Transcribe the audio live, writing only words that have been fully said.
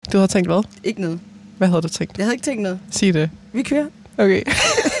Du havde tænkt hvad? Ikke noget. Hvad havde du tænkt? Jeg havde ikke tænkt noget. Sig det. Vi kører. Okay.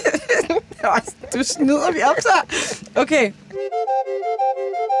 Du snyder, vi optager. Okay.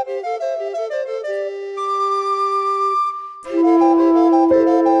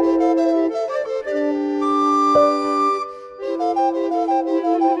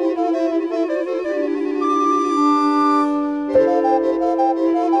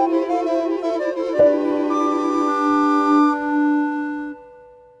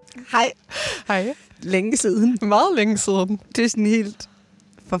 Hej. Hej. Længe siden. Meget længe siden. Det er sådan helt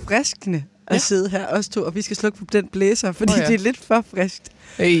forfriskende at sidde her, os to, og vi skal slukke på den blæser, fordi det er lidt for friskt.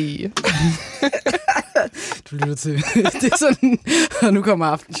 Hey. Du lytter til. Det er sådan, og nu kommer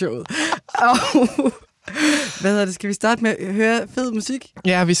aftenshowet. Hvad hedder det? Skal vi starte med at høre fed musik?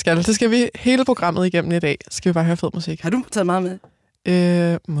 Ja, vi skal. Det skal vi hele programmet igennem i dag. Skal vi bare høre fed musik. Har du taget meget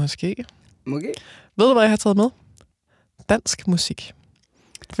med? Måske. Okay. Ved du, hvad jeg har taget med? Dansk musik.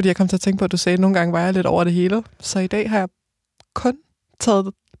 Fordi jeg kom til at tænke på, at du sagde, at nogle gange var jeg lidt over det hele. Så i dag har jeg kun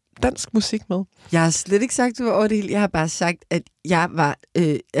taget dansk musik med. Jeg har slet ikke sagt, at du var over det hele. Jeg har bare sagt, at jeg var...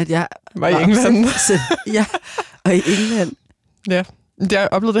 var i England. Ja, og i England. Ja, jeg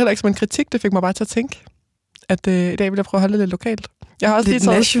oplevede det heller ikke som en kritik. Det fik mig bare til at tænke, at i dag vil jeg prøve at holde det lidt lokalt. Jeg har også lidt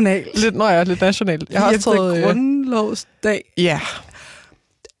nationalt. Lidt nationalt. Jeg har også taget grundlovsdag. Ja.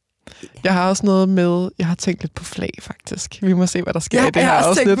 Jeg har også noget med... Jeg har tænkt lidt på flag, faktisk. Vi må se, hvad der sker i det her. Jeg har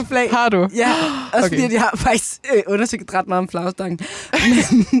også tænkt på flag. Har du? Ja, også fordi jeg har faktisk undersøgt ret meget om flagstange.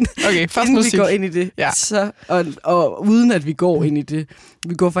 Men okay, først inden musik. vi går ind i det, så, og uden at vi går ind i det,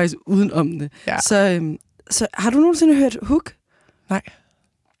 vi går faktisk uden om det, så har du nogensinde hørt Hook? Nej.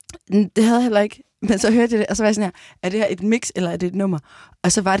 Det havde jeg heller ikke. Men så hørte jeg det, og så var jeg sådan her, er det her et mix, eller er det et nummer?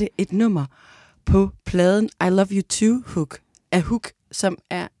 Og så var det et nummer på pladen I Love You Too Hook, af Hook, som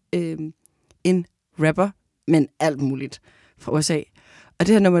er en rapper, men alt muligt fra USA. Og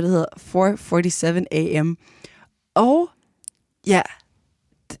det her nummer, det hedder 4:47 AM. Og ja.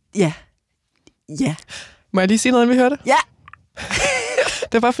 Må jeg lige sige noget, inden vi hører det? Ja!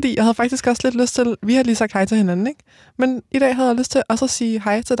 Det var bare fordi, jeg havde faktisk også lidt lyst til... Vi har lige sagt hej til hinanden, ikke? Men i dag havde jeg lyst til også at sige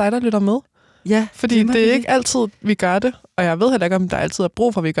hej til dig, der lytter med. Ja. Fordi det er ikke altid, vi gør det. Og jeg ved heller ikke, om der altid er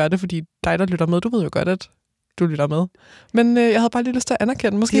brug for, at vi gør det. Fordi dig, der lytter med, du ved jo godt, at du lytter med. Men jeg havde bare lige lyst til at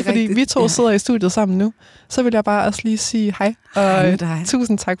anerkende, måske fordi vi to sidder i studiet sammen nu, så vil jeg bare også lige sige hej. Og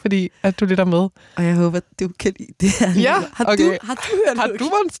tusind tak, fordi at du lytter med. Og jeg håber, du kan lide det her. Ja, har du hørt Hook? Har du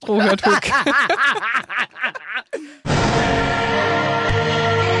monstro hørt Hook?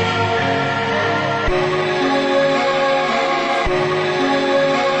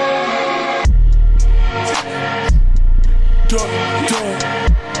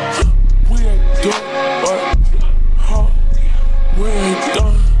 We ain't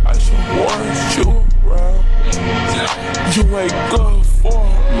done, I just want you around. You ain't good for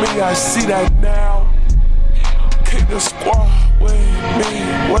me, I see that now. Kick the squad with me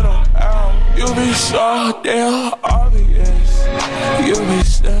when I'm out. You be so damn obvious. You be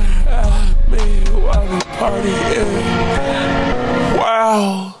staring at me while we partying.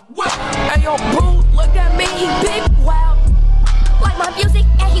 Wow. Hey yo, boo, look at me, he big wow. Like my music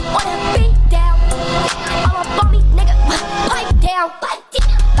and he wanna be down. I'm a bummy nigga, pipe down.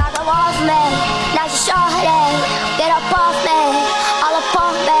 Like a boss man, now you shorty. Get up off me, all up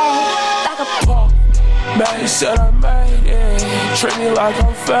on me. Back up. Man said I made it, treat me like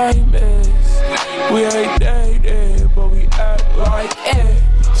I'm famous. We ain't dated, but we act like it.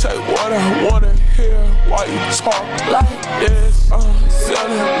 Say what I wanna hear, why you talk like this?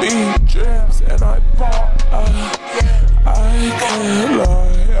 Selling me dreams and I bought. I can't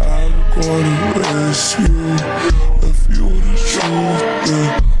lie, I'm gonna miss you. If you the truth,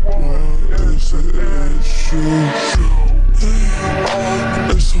 then what is the issue?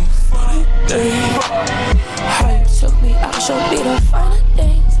 It's a funny thing. How you took me out, showed me the finer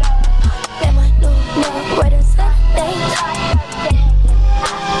things. Damn, I knew where to set things.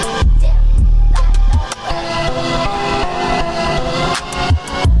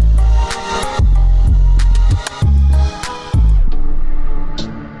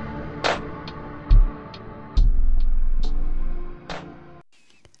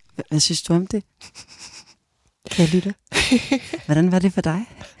 Hvad synes du om det? Kan jeg lytte? Hvordan var det for dig?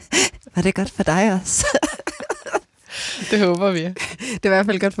 Var det godt for dig også? Det håber vi. Det var i hvert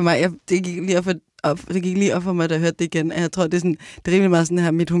fald godt for mig. Det gik lige op for mig, da jeg hørte det igen. Jeg tror, det er rimelig meget sådan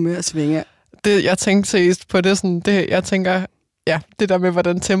her, mit humør svinger. Jeg tænkte seriøst på det, sådan, jeg tænker, ja, det der med,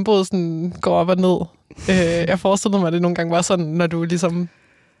 hvordan tempoet sådan går op og ned. Jeg forestiller mig, at det nogle gange var sådan, når du ligesom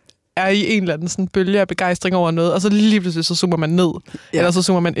er i en eller anden sådan bølge af begejstring over noget, og så lige pludselig så zoomer man ned, eller så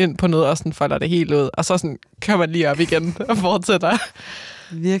zoomer man ind på noget, og sådan folder det helt ud, og så sådan kan man lige op igen og fortsætter.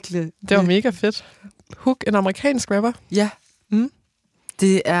 virkelig. Det var mega fedt. Hook, en amerikansk rapper. Ja.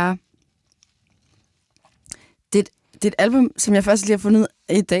 Det er et album, som jeg først lige har fundet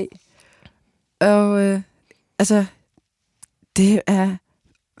i dag. Og det er...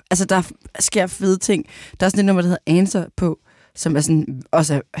 Altså, der sker fede ting. Der er sådan et nummer, der hedder Answer på, som er sådan,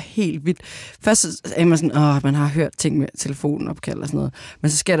 også er helt vildt. Først er man sådan, man har hørt ting med telefonopkald og sådan noget.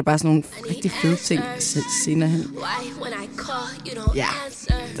 Men så sker der bare sådan nogle rigtig fede ting senere hen. Ja,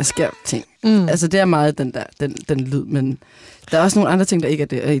 der sker ting. Altså, det er meget den lyd, men der er også nogle andre ting, der ikke er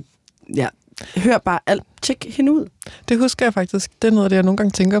det. Ja, hør bare alt. Tjek hende ud. Det husker jeg faktisk. Det er noget af det, jeg nogle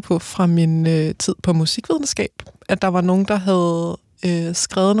gange tænker på fra min tid på musikvidenskab. At der var nogen, der havde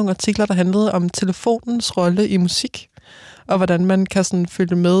skrevet nogle artikler, der handlede om telefonens rolle i musik, og hvordan man kan sådan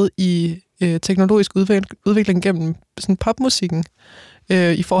følge med i teknologisk udvikling gennem sådan popmusikken,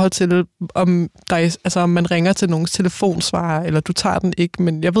 i forhold til, om man ringer til nogens telefonsvarer, eller du tager den ikke,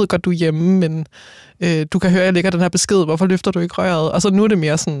 men jeg ved godt, du er hjemme, men du kan høre, jeg lægger den her besked, hvorfor løfter du ikke røret? Og så nu er det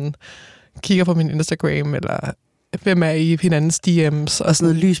mere sådan, kigger på min Instagram, eller hvem er i hinandens DM's, og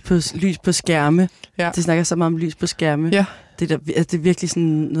sådan noget lys på skærme. Ja. Det snakker så meget om lys på skærme. Ja. Det er virkelig sådan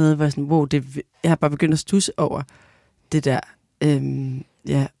noget, hvor sådan, wow, jeg har bare begyndt at studse over det der.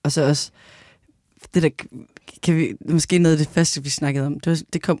 Og så også det der, kan vi måske noget af det første, vi snakkede om.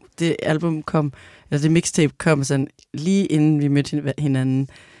 Det album kom, eller det mixtape kom sådan lige inden vi mødte hinanden.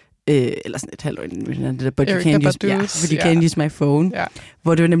 Eller sådan et halvt år inden vi mødte hinanden. Det der, but you can't use my phone. Ja.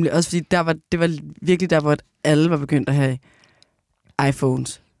 Hvor det var nemlig også, fordi det var virkelig der, hvor alle var begyndt at have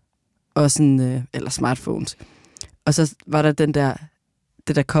iPhones. Og sådan, eller smartphones. Og så var der det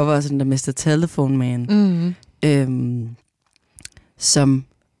der cover, sådan der Mr. Telephone Man, som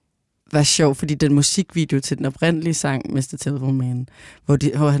var sjov, fordi den musikvideo til den oprindelige sang, Mr. Telephone Man,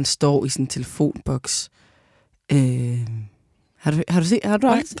 hvor han står i sin telefonboks. Har du set? Har du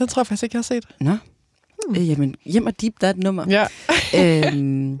Nej, den tror jeg faktisk ikke, jeg har set. Nå. Jamen, hjem og deep, der er et nummer. Ja.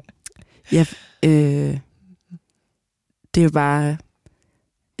 Det er jo bare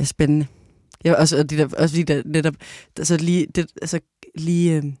spændende. Ja, også fordi der netop, altså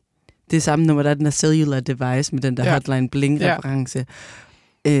lige det samme nummer, der er den der cellular device med den der hotline bling-reference.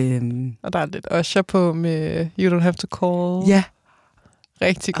 Og der er lidt også på med You Don't Have to Call. Ja.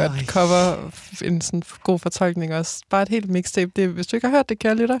 Rigtig godt cover, en sådan god fortolkning også. Bare et helt mixtape. Hvis du ikke har hørt det,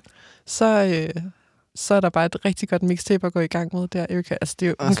 kære lytter, så er der bare et rigtig godt mixtape at gå i gang med der. Erika.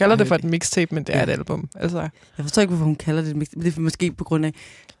 Altså, hun kalder det for et mixtape, men det er et album. Altså. Jeg forstår ikke, hvorfor hun kalder det et mixtape. Det er måske på grund af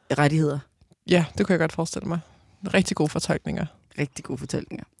rettigheder. Ja, det kunne jeg godt forestille mig. Rigtig gode fortolkninger. Rigtig gode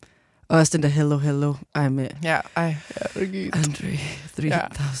fortolkninger. Og også den der Hello, Hello, det er Andre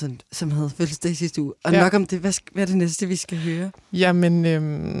 3000, som havde fødselsdag sidste uge. Og nok om det, hvad er det næste, vi skal høre? Jamen,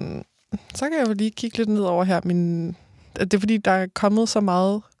 så kan jeg jo lige kigge lidt ned over her. Det er fordi, der er kommet så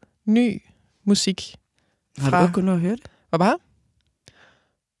meget ny musik. Har du godt kunnet høre det? Hvad bare?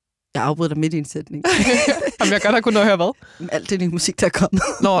 Jeg afbryder dig midt i en sætning. Jamen, jeg godt har kunnet høre hvad? Alt det nye musik, der er kommet.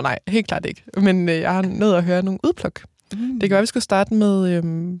 Nå, nej, helt klart ikke. Men jeg har nødt at høre nogle udpluk. Det kan være, at vi skulle starte med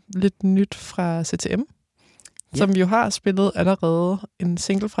lidt nyt fra CTM, som vi jo har spillet allerede en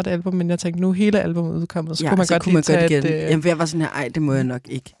single fra det album, men jeg tænkte, nu hele albumet udkommet, så kunne man godt lige tage et... Jamen, jeg var sådan her, det må jeg nok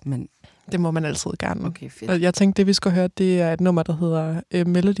ikke, men... Det må man altid gerne. Okay, fedt. Og jeg tænkte, det vi skulle høre, det er et nummer, der hedder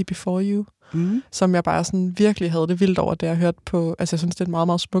Melodi Before You, som jeg bare sådan virkelig havde det vildt over, det jeg hørte på... Altså, jeg synes, det er en meget,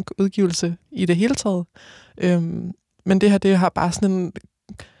 meget smuk udgivelse i det hele taget. Men det her, det har bare sådan en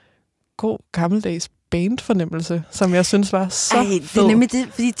god gammeldags bandfornemmelse, som jeg synes var så fed. Det er nemlig det,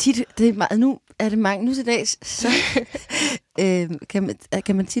 fordi tit, det er meget, nu er det mange nu til dags, så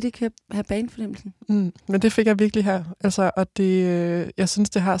kan man tit ikke have bandfornemmelsen. Men det fik jeg virkelig her. Altså, og det, jeg synes,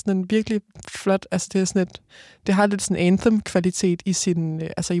 det har sådan en virkelig flot, altså det er sådan det har lidt sådan anthem-kvalitet i sin,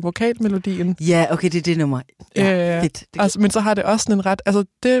 altså i vokalmelodien. Ja, okay, det er det nummer. Ja, fedt. Altså, men så har det også sådan en ret, altså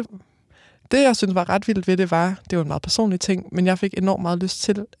det, jeg synes var ret vildt ved det var en meget personlig ting, men jeg fik enormt meget lyst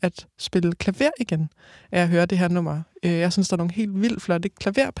til at spille klaver igen, af at høre det her nummer. Jeg synes, der er nogle helt vildt flotte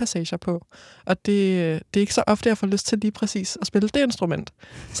klaverpassager på, og det er ikke så ofte, jeg får lyst til lige præcis at spille det instrument.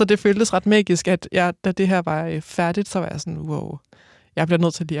 Så det føltes ret magisk, at da det her var færdigt, så var jeg sådan, wow, jeg bliver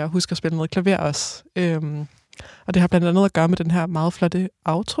nødt til lige at huske at spille noget klaver også. Og det har blandt andet at gøre med den her meget flotte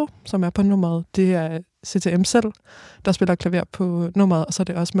outro, som er på nummeret. Det er CTM selv, der spiller klaver på nummeret, og så er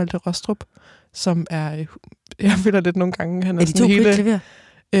det også Malte Rostrup, som er, jeg føler lidt nogle gange, han er de to hele... klaver?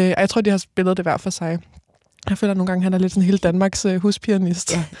 Jeg tror, de har spillet det hver for sig. Jeg føler nogle gange, han er lidt sådan hele Danmarks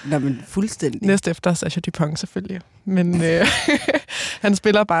huspianist. Ja, men fuldstændig. Næst efter Sasha Dupont selvfølgelig. Men han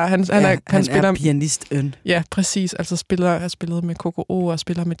spiller bare... Han spiller, er pianist-øn. Ja, præcis. Altså har spillet med Coco O, og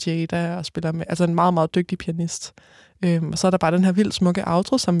spiller med Jada, og spiller med... Altså en meget, meget dygtig pianist. Og så er der bare den her vildt smukke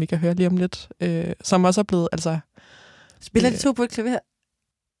outro, som vi kan høre lige om lidt, som også er blevet, altså... Spiller de to på et klaver?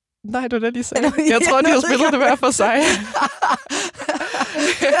 Nej, det var det, de sagde. Jeg tror, de har spillet det hver for sig.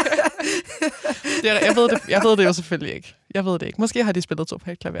 Jeg ved det jo selvfølgelig ikke. Jeg ved det ikke. Måske har de spillet to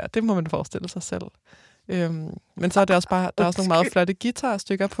på et klaver. Det må man forestille sig selv. Men så er det også bare, der er også nogle meget flotte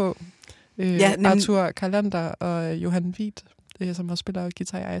guitarstykker på. Arthur Karlander og Johan Vildt, som også spiller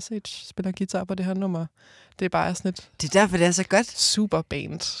guitar i Ice Age, spiller guitar på det her nummer. Det er bare sådan et... Det er derfor, det er så godt. Super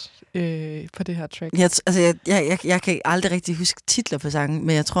band på det her track. Jeg kan aldrig rigtig huske titler på sangen,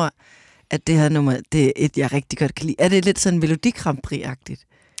 men jeg tror, at det her nummer, det er et, jeg rigtig godt kan lide. Er det lidt sådan Melodi Grand Prix-agtigt?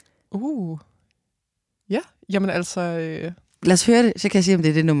 Ja, jamen altså... Lad os høre det, så kan jeg sige, om det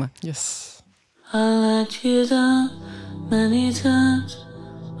er det nummer. Yes. I let you down many times.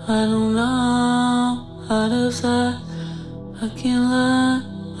 I don't know how to say I can't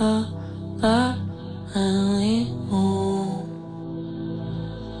lie anymore.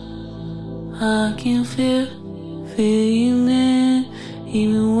 I can feel you near,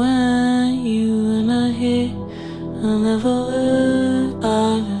 even when you are not here. I never would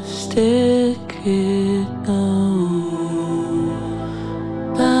understand it, no.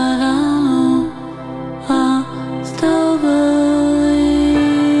 But I know I'll still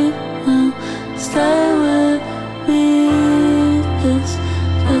believe you'll stay with me. This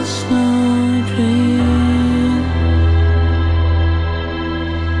is no dream,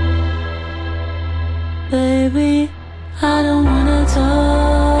 baby. I don't wanna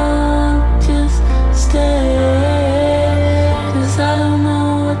talk, just stay, 'cause I don't know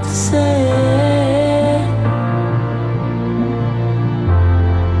what to say.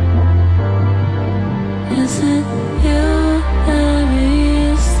 Is it you, baby,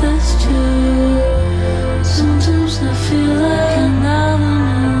 is this true? Sometimes I feel like I never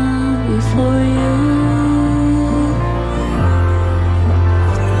knew before you.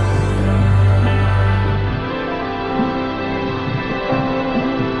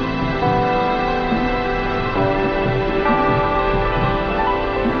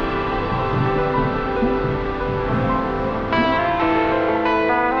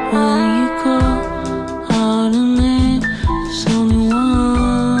 When you call out a name, there's only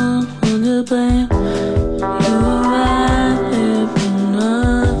one for the blame. You were right here, but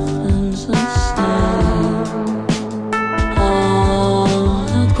nothing's the same. On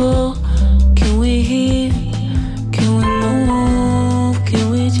the go, can we hear? Can we move? Can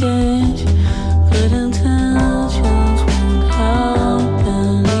we change? Good intentions won't help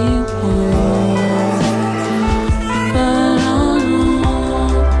anyone. But I know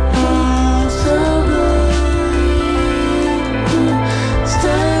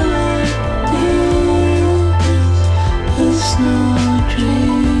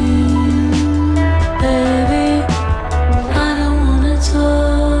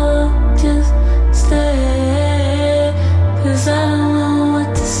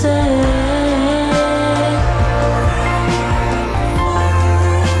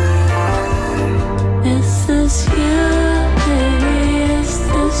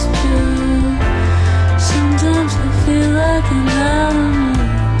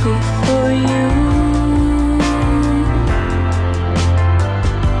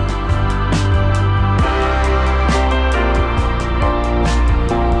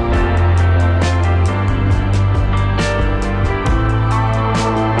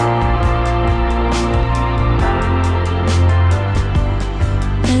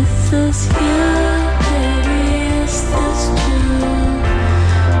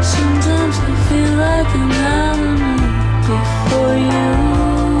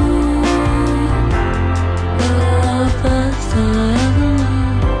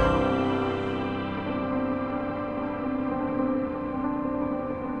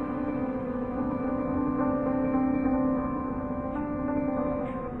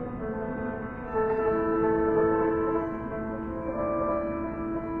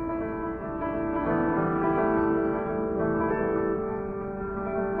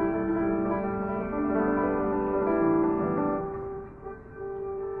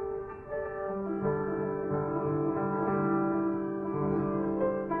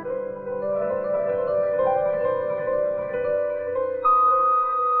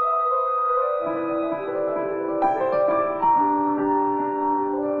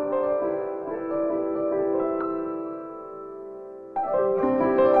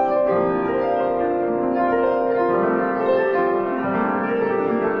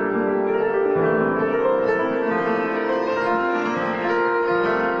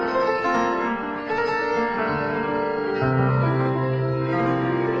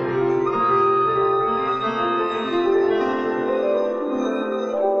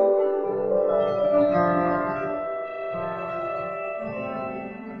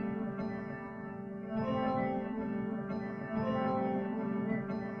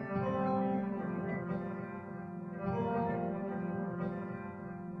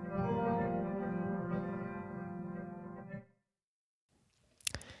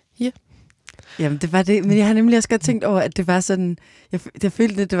Ja. Jamen, det var det. Men jeg har nemlig også godt tænkt over, at det var sådan... Jeg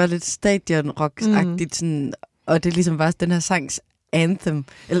følte, at det var lidt Stadionrock-agtigt, sådan, og det ligesom var den her sangs anthem,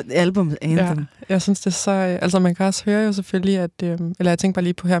 eller albumets anthem. Ja, jeg synes, det er så... Altså, man kan også høre jo selvfølgelig, at... Eller jeg tænker bare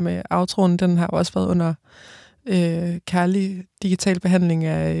lige på her med outroen, den har jo også været under kærlig digital behandling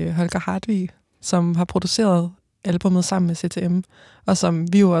af Holger Hartvig, som har produceret albumet sammen med CTM, og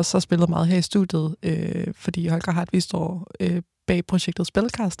som vi jo også har spillet meget her i studiet, fordi Holger Hartvig står bag projektet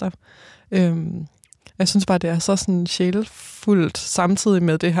Spellcaster. Jeg synes bare, det er så sådan sjælfuldt, samtidig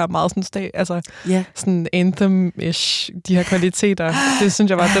med det her meget sådan sådan anthem-ish, de her kvaliteter. Det synes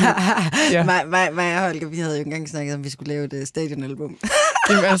jeg var den... Ja. Mig og Holger, vi havde jo engang snakket om, at vi skulle lave et stadionalbum.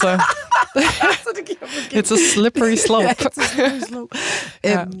 Jamen, altså... It's a slippery slope. Ja, it's a slippery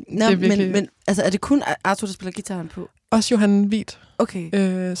slope. Men altså, er det kun Arthur, der spiller gitaren på? Også Johan Vildt,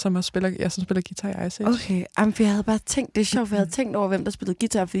 okay. som spiller guitar i Ice Age. Okay, jamen, for jeg havde bare tænkt, det er sjovt, for jeg havde tænkt over, hvem der spillede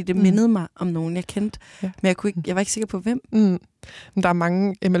guitar, fordi det mindede mig om nogen, jeg kendte. Ja. Men jeg var ikke sikker på, hvem. Men der er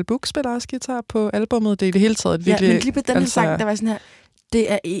mange... ML Book spiller også guitar på albummet. Det er i det hele taget virkelig... Ja, men lige på den her sang, der var sådan her,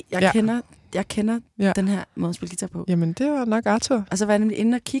 det er jeg kender den her måde at spille guitar på. Jamen, det var nok Arthur. Og så var jeg nemlig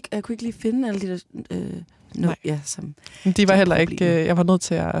inde og kigge, og jeg kunne ikke lige finde alle de der... Men de var heller ikke... Jeg var nødt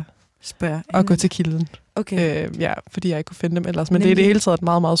til at spørge og gå til kilden. Okay. Fordi jeg ikke kunne finde dem ellers. Men det er i det hele taget et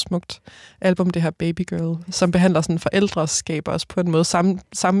meget, meget smukt album, det her Baby Girl, som behandler sådan forældreskab også på en måde, sammen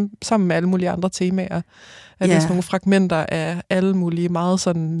med alle mulige andre temaer. At det er sådan nogle fragmenter af alle mulige meget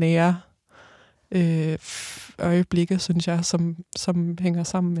sådan nære øjeblikke, synes jeg, som hænger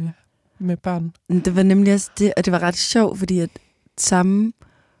sammen med børn. Det var nemlig også det, og det var ret sjovt, fordi at samme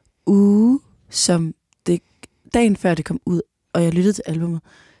uge, som dagen før det kom ud, og jeg lyttede til albumet,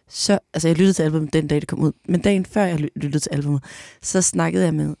 jeg lyttede til albumet den dag, det kom ud, men dagen før jeg lyttede til albumet, så snakkede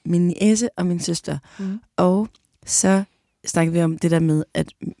jeg med min niece og min søster, og så snakkede vi om det der med, at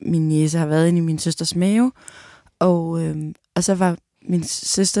min niece har været inde i min søsters mave, og så var min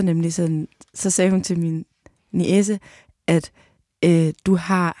søster nemlig sådan, så sagde hun til min niece, at du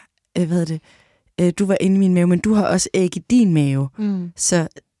har, du var inde i min mave, men du har også æg i din mave, så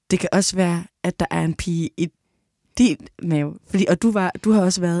det kan også være, at der er en pige i din mave, og du har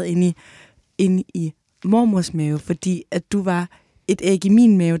også været inde i mormors mave, fordi at du var et æg i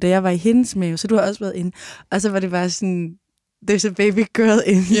min mave, da jeg var i hendes mave, så du har også været inde. Og så var det bare sådan, there's a baby girl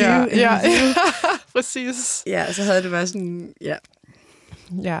in you. Ja, præcis. Ja, så havde det bare sådan, ja.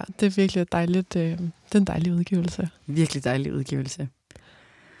 Ja, det er virkelig dejligt. Det er en dejlig udgivelse. Virkelig dejlig udgivelse.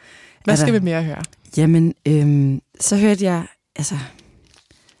 Hvad skal vi mere høre? Jamen, så hørte jeg,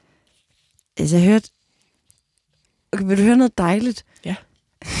 jeg hørte, okay, vil du høre noget dejligt? Ja.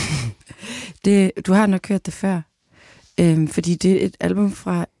 Du har nok hørt det før, fordi det er et album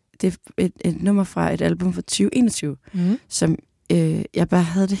det er et nummer fra et album fra 2021, som jeg bare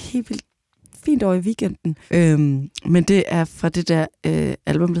havde det helt vildt fint over i weekenden. Men det er fra det der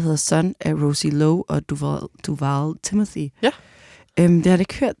album, der hedder Son af Rosie Lowe og Duval Timothy. Ja. Det har jeg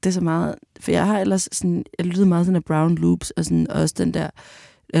ikke hørt det så meget, for jeg har ellers sådan, jeg lyttede meget sådan af Brown Loops og sådan, også den der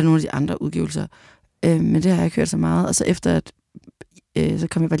nogle af de andre udgivelser. Men det har jeg ikke hørt så meget. Og så efter at så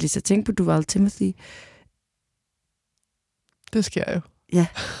kom jeg bare lige til at tænke på Duval Timothy. Det sker jo. Ja,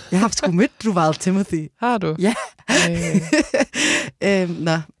 jeg har sgu mødt Duval Timothy. Har du? Ja.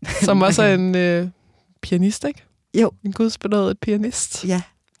 Som også er en pianist, ikke? Jo. En gudsbenådet pianist.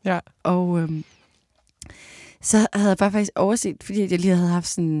 Ja. Og så havde jeg bare faktisk overset, fordi jeg lige havde haft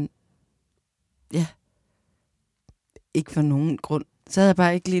sådan, ikke for nogen grund, så havde jeg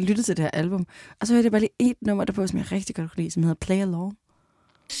bare ikke lige lyttet til det her album. Og så hørte jeg bare lige et nummer derpå, som jeg rigtig godt kunne lide, som hedder Play Along.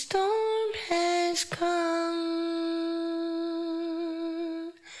 Storm has come.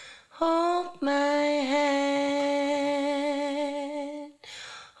 Hold my hand.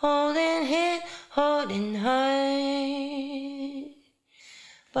 Holding hand, holding high.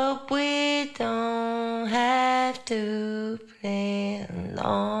 But we don't have to play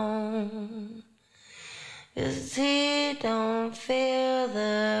along. 'Cause he don't feel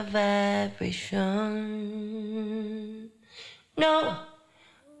the vibration. No,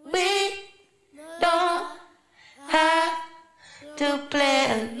 we don't have to play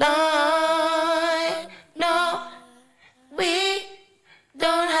along. No, we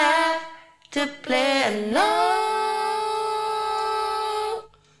don't have to play along.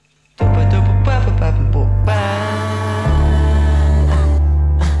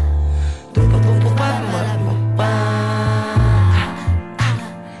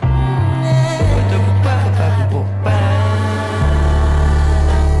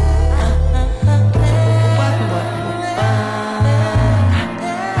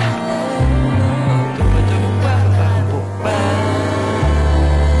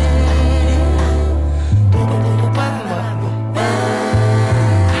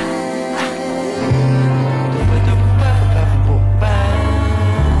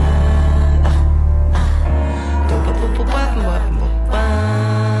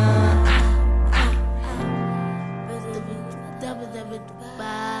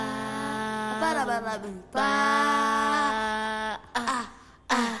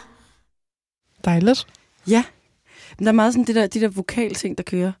 Dejligt. Ja. Men der er meget sådan de der vokalting, der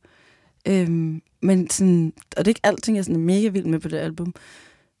kører. Men sådan, og det er ikke alting, jeg er sådan mega vild med på det album.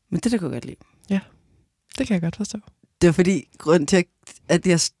 Men det der kunne jeg godt lide. Ja, det kan jeg godt forstå. Det var fordi, grunden til, at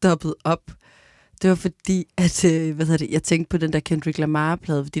jeg stoppede op, det var fordi, at jeg tænkte på den der Kendrick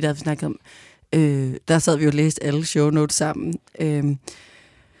Lamar-plade, fordi der havde vi snakket om, der sad vi jo og læste alle show notes sammen.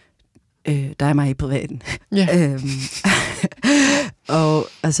 Der er mig i privaten. Ja. Og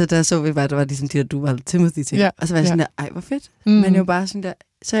så der så vi bare, der var ligesom de der Duval Timothy-ting. Ja. Og så var jeg sådan der, ej, hvor fedt. Men jo bare sådan der,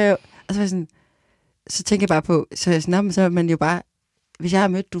 så tænker jeg bare på, så er man jo bare, hvis jeg har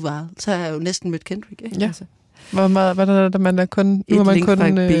mødt Duval, så har jeg jo næsten mødt Kendrick, ikke? Ja. Altså. Hvad er det, man er kun... Et link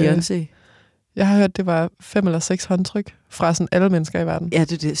fra Beyoncé. Jeg har hørt, det var 5 eller 6 håndtryk fra sådan alle mennesker i verden. Ja,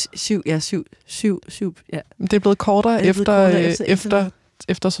 det er 7. Ja. Det er blevet kortere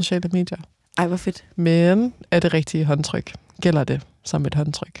efter sociale medier. Ej, hvor fedt. Men er det rigtige håndtryk? Gælder det som et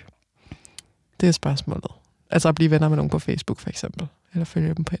håndtryk? Det er spørgsmålet. Altså at blive venner med nogen på Facebook, for eksempel. Eller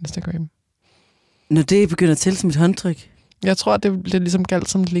følge dem på Instagram. Når det begynder til som et håndtryk? Jeg tror, det ligesom galt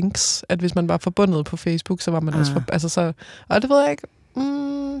som links. At hvis man var forbundet på Facebook, så var man også... Og det ved jeg ikke.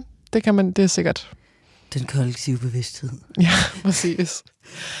 Det er sikkert. Den kollektive bevidsthed. Ja, præcis.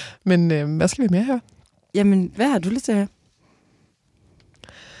 Men hvad skal vi mere her? Jamen, hvad har du lyst til at have?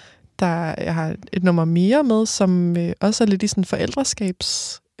 Jeg har et nummer mere med, som også er lidt i sådan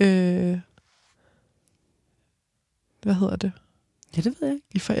forældreskabs... hvad hedder det? Ja, det ved jeg ikke.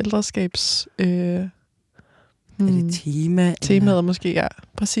 I forældreskabs... Er det tema? Temaet måske, ja.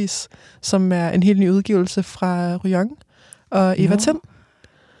 Præcis. Som er en helt ny udgivelse fra Ryong og Eva Tind,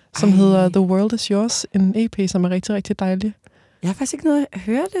 som hedder The World is Yours. En EP, som er rigtig, rigtig dejlig. Jeg har faktisk ikke noget at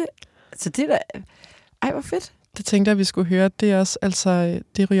høre det. Så det der... Ej, hvor fedt. Det tænkte jeg, vi skulle høre. Det er også, altså,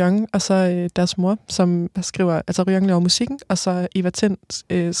 det er Ryong, og så deres mor, som skriver, altså Ryong laver musikken, og så Eva Tind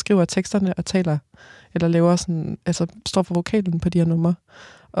skriver teksterne og taler, eller laver sådan, altså står for vokalen på de her numre.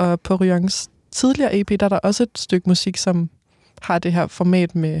 Og på Ryongs tidligere EP, der er der også et stykke musik, som har det her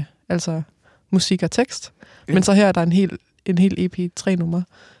format med, altså musik og tekst. Ja. Men så her er der en hel EP, 3 numre,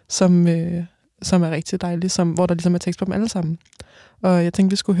 som er rigtig dejlig, hvor der ligesom er tekst på dem alle sammen. Og jeg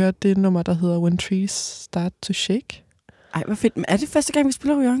tænkte, vi skulle høre det nummer, der hedder When Trees Start to Shake. Ej, hvor fedt. Men er det første gang, vi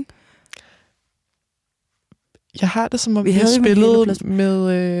spiller Ryong? Jeg har det som om, vi har spillet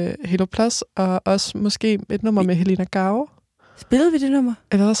med Halo Plus, og også måske et nummer med Helena Gao. Spillede vi det nummer?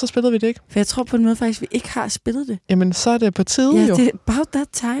 Eller så spillede vi det ikke. For jeg tror på en måde faktisk, vi ikke har spillet det. Jamen, så er det på tide jo. Ja, det er about that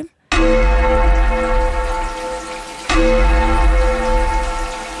time.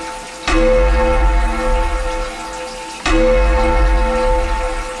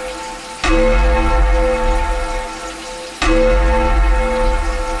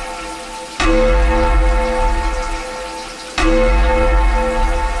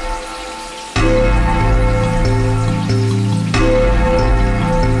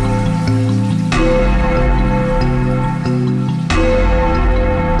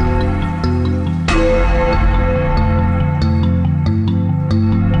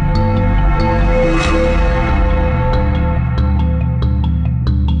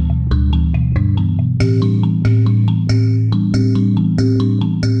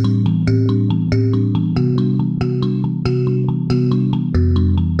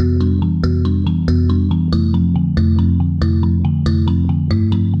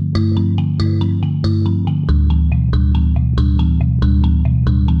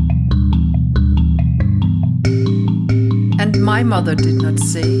 My mother did not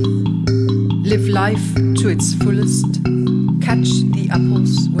say, live life to its fullest, catch the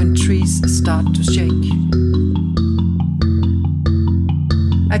apples when trees start to shake.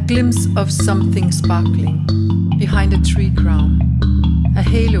 A glimpse of something sparkling behind a tree crown, a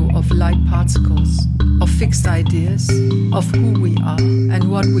halo of light particles, of fixed ideas, of who we are and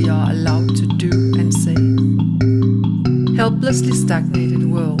what we are allowed to do and say. Helplessly stagnated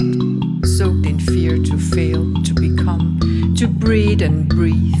world, soaked in fear to fail, to become, to breed and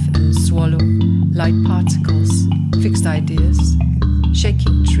breathe and swallow light particles, fixed ideas,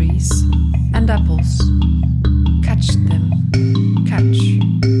 shaking trees and apples. Catch them, catch.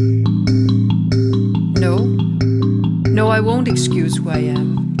 No, I won't excuse who I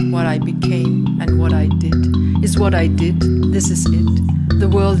am. What I became and what I did is what I did. This is it. The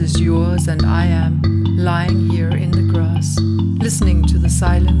world is yours and I am lying here in the grass, listening to the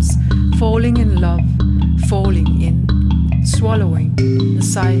silence, falling in love, falling in, swallowing the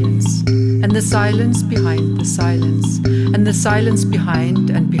silence, and the silence behind the silence, and the silence behind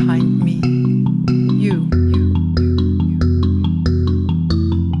and behind me.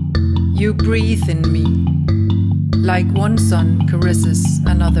 You breathe in me, like one sun caresses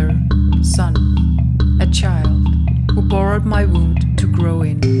another, son, a child who borrowed my wound to grow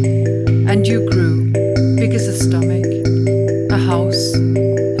in. And you grew, big as a stomach, a house,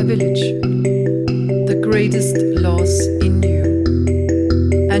 a village, the greatest loss in you.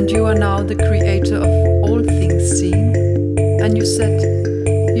 And you are now the creator of all things seen. And you said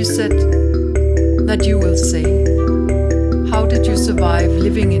that you will say, how did you survive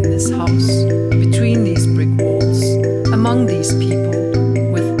living in this house, between these brick walls, among these people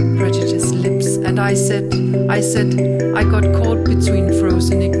with prejudiced lips? And I said, I got caught between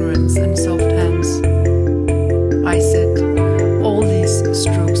frozen ignorance and soft hands. I said, all these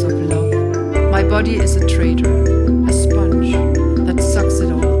strokes of love. My body is a traitor, a sponge that sucks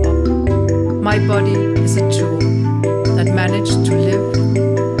it all up. My body is a tool that managed to live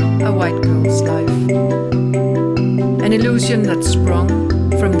a white girl's life. An illusion that sprung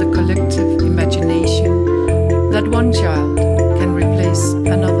from the collective imagination that one child can replace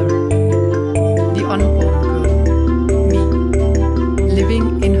another. The unborn girl, me,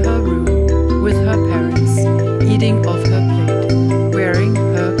 living in her room with her parents, eating off her plate, wearing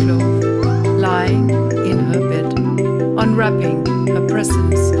her clothes, lying in her bed, unwrapping her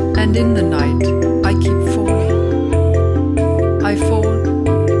presents, and in the night I keep falling. I fall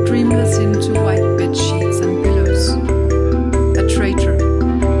dreamless into white bed sheets and pillows. A traitor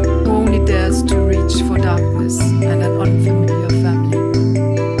who only dares to reach for darkness and an unfamiliar family.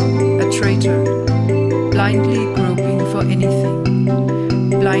 A traitor blindly groping for anything,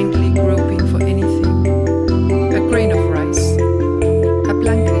 blindly groping for anything. A grain of rice, a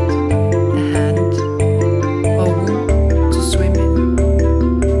blanket, a hand, a womb to swim in.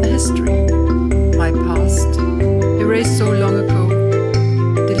 A history, my past, erased so long ago,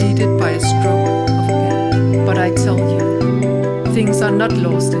 deleted by a stroke of a pen. But I tell you, things are not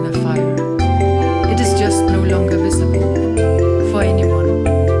lost in a fire. It is just no longer visible for anyone.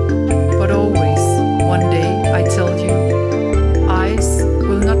 But always, one day, I tell you, eyes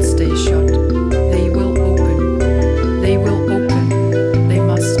will not stay shut. They will open. They will open. They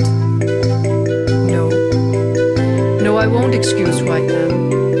must. No, I won't excuse who I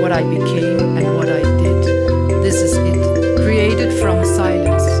am, what I became and what I did. This is it, created from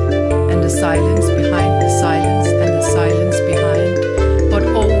silence, and the silence behind the silence, and the silence behind. But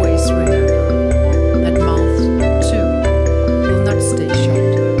always remember that mouth too will not stay shut.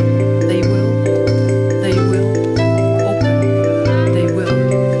 They will open. They will,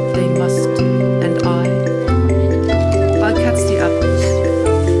 they must, and I'll catch the apples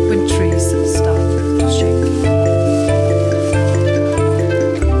when trees start to shake.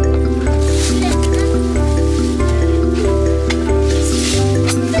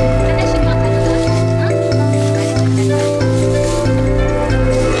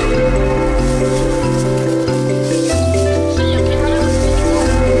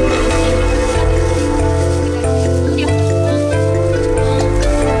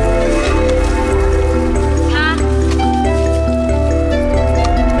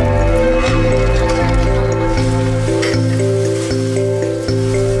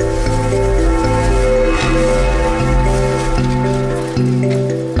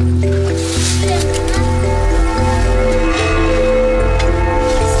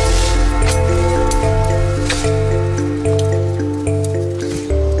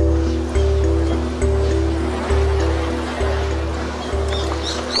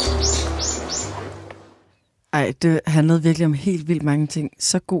 Ej, det handlede virkelig om helt vildt mange ting.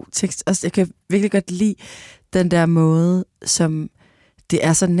 Så god tekst. Også, jeg kan virkelig godt lide den der måde, som det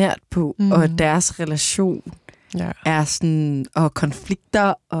er så nært på, og deres relation er sådan, og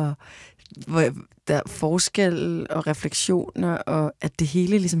konflikter, og hvor der er forskel og refleksioner, og at det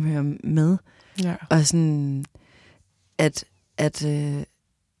hele ligesom hører med. Ja. Og sådan, at det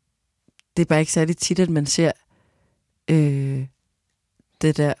er bare ikke særlig tit, at man ser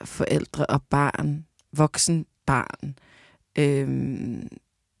det der forældre og barn, voksen barn,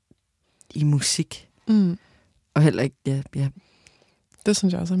 i musik. Og heller ikke, ja. Det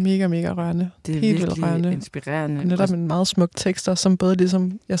synes jeg også er mega, mega rørende. Det er helt virkelig rørende. Inspirerende. Netop med meget smukke tekster, som både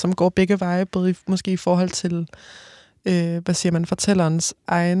ligesom, som går begge veje, både måske i forhold til, fortællerens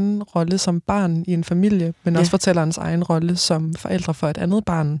egen rolle som barn i en familie, men også fortællerens egen rolle som forældre for et andet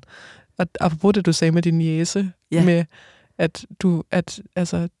barn. Og apropos det, du sagde med din niece, med at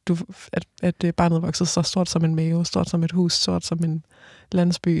barnet voksede så stort som en mave, stort som et hus, stort som en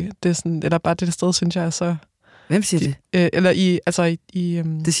landsby. Det er sådan, eller bare det sted, synes jeg er så... Hvem siger det?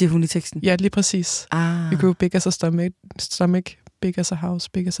 Det siger hun i teksten? Ja, lige præcis. You grew big as a stomach, big as a house,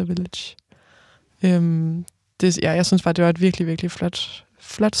 big as a village. Jeg synes bare, det var et virkelig, virkelig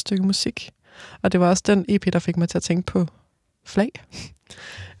flot stykke musik. Og det var også den EP, der fik mig til at tænke på flag.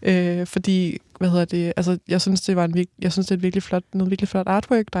 Fordi, altså, jeg synes, det er et virkelig flot, noget virkelig flot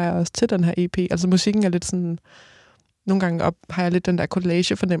artwork, der er også til den her EP. Altså, musikken er lidt sådan... Nogle gange har jeg lidt den der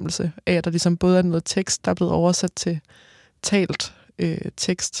collage-fornemmelse af, at der ligesom både er noget tekst, der er blevet oversat til talt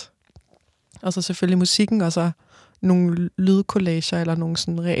tekst, og så selvfølgelig musikken, og så nogle lydcollager, eller nogle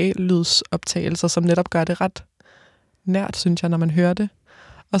sådan reallydsoptagelser, som netop gør det ret nært, synes jeg, når man hører det.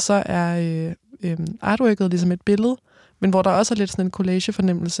 Og så er artworket ligesom et billede, men hvor der også er lidt sådan en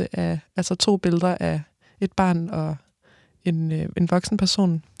collage-fornemmelse af altså 2 billeder af et barn og en voksen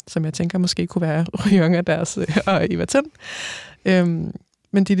person, som jeg tænker måske kunne være Ryong deres og Værter.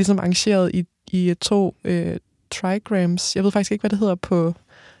 Men de er ligesom arrangeret i 2 trigrams. Jeg ved faktisk ikke, hvad det hedder på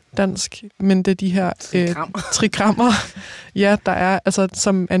dansk, men det er de her trigrammer, ja, der er, altså,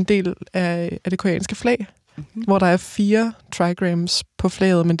 som er en del af det koreanske flag, hvor der er 4 trigrams på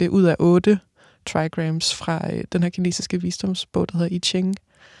flaget, men det er ud af 8 trigrams fra den her kinesiske visdomsbog, der hedder I Ching,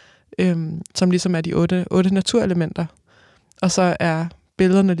 som ligesom er de 8 naturelementer. Og så er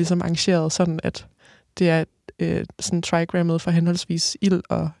billederne ligesom arrangeret sådan, at det er sådan trigrammet for henholdsvis ild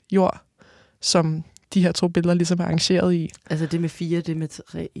og jord, som de her 2 billeder ligesom er arrangeret i. Altså det med 4, det med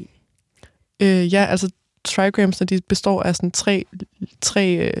 3 i? Ja, altså trigramsene, de består af sådan 3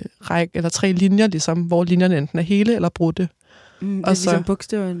 linjer, ligesom, hvor linjerne enten er hele eller brudte. Det er ligesom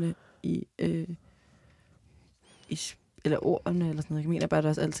bogstaverne i eller ordene eller sådan noget. Jeg mener bare, at der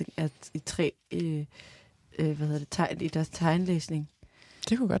også alting er i 3 tegn i deres tegnlæsning.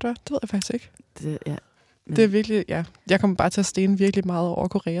 Det kunne godt være. Det ved jeg faktisk ikke. Ja. Det er virkelig, ja. Jeg kommer bare til at stene virkelig meget over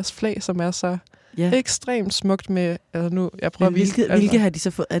Koreas flag, som er så ekstremt smukt med, altså nu, jeg prøver hvilke har de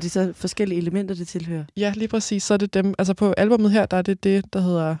så fået? Er det så forskellige elementer, det tilhører? Ja, lige præcis. Så er det dem, altså på albumet her, der er det, der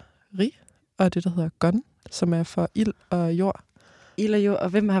hedder ri, og det, der hedder gon, som er for ild og jord. Ild og jord, og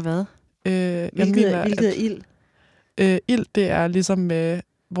hvem har været? Hvilket er ild? Ild, det er ligesom,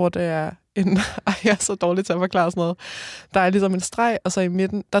 hvor det er jeg er så dårlig til at forklare sådan noget. Der er ligesom en streg, og så i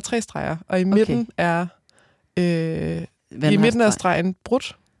midten, der er 3 streger, og i midten er stregen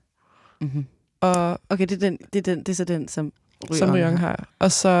brudt. Mm-hmm. Og okay, det er så den, som Ryong har.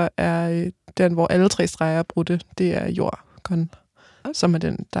 Og så er den, hvor alle 3 streger er brudte, det er jordkon, som er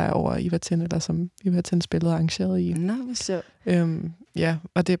den, der er over i Værten, eller som i Værtens billede er arrangeret i. Nå, hvor sjovt. Ja,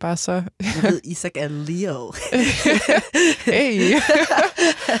 og det er bare så... Jeg ved, Isak er Leo. Hey!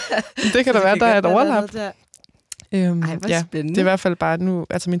 Det kan da være, der er et overlap. Ej, ja, det er i hvert fald bare nu...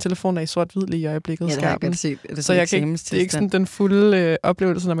 Altså, min telefon er i sort-hvid lige i øjeblikket. Ja, det har jeg godt set. Så jeg kan ikke, det er ikke sådan den fulde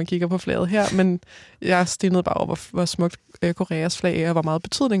oplevelse, når man kigger på flaget her, men jeg stenede bare over, hvor smukt Koreas flag er, og hvor meget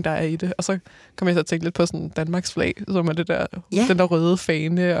betydning der er i det. Og så kom jeg så at tænke lidt på sådan Danmarks flag, som er det der, den der røde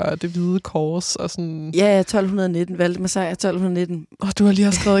fane og det hvide kors og sådan... Ja, 1219. Valgte mig sejr 1219. Du har lige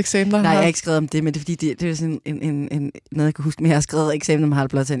også skrevet eksamener. Nej, jeg har ikke skrevet om det, men det er fordi, det er sådan en noget, jeg kan huske. Men jeg har skrevet eksamen om Harald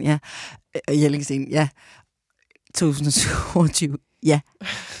Blåtand, ja. Og Jylland, ja. 2022, ja.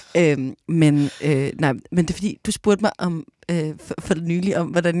 Men det er fordi, du spurgte mig om for nylig,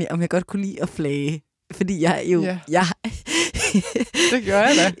 om jeg godt kunne lide at flage. Fordi jeg jo... Ja. Det gør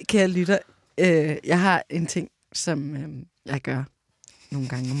jeg da. Kære lytter, jeg har en ting, som jeg gør nogle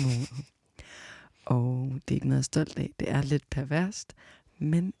gange om ugen. Og det er ikke noget, jeg er stolt af. Det er lidt perverst,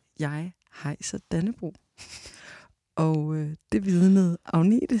 men jeg hejser Dannebrog. Og det vidnede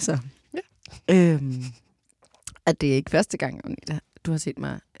Agnete så. Ja. At det er ikke første gang, Agnete, du har set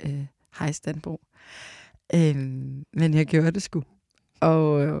mig hejse Dannebrog. Men jeg gjorde det sgu.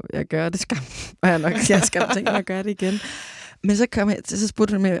 Og jeg gør det skam. Og jeg skal tænke mig at gøre det igen. Men så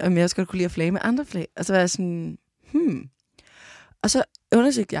spurgte hun mig, om jeg også godt kunne lide at flage med andre flag. Og så var jeg sådan, Og så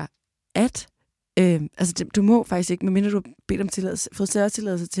undersøgte jeg, at du må faktisk ikke, medmindre du har bedt om fået større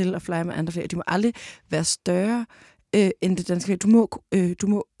tilladelse til at flage med andre flag. De må aldrig være større end det danske flag. Du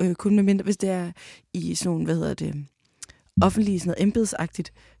må kun medmindre, hvis det er i sådan nogle, offentlige, sådan noget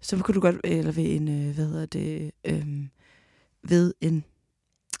embedsagtigt, så kan du godt, eller ved en, ved en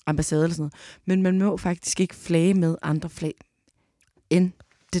ambassade eller sådan noget. Men man må faktisk ikke flage med andre flag end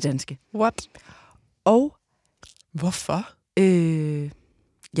det danske. What? Og hvorfor?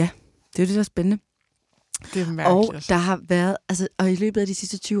 Ja, det er jo det, der er spændende. Det er mærkeligt. Og der har været, og i løbet af de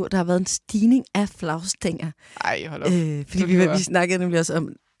sidste 20 år, der har været en stigning af flagstænger. Ej, hold op. Fordi vi snakkede nemlig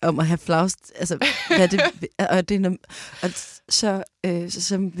også om at have flagstænger, hvad det,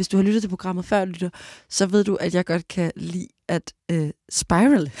 så hvis du har lyttet til programmet før, så ved du, at jeg godt kan lide at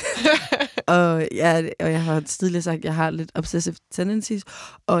spiral. og jeg har tidligere sagt, at jeg har lidt obsessive tendencies,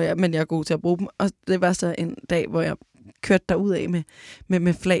 men jeg er god til at bruge dem. Og det var så en dag, hvor jeg kørte derudad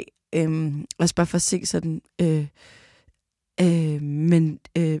med flag, også bare for at se sådan,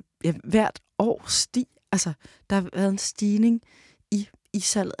 hvert år der har været en stigning i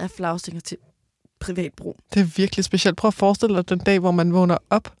salget af flagstænger til privat brug. Det er virkelig specielt. Prøv at forestille dig den dag, hvor man vågner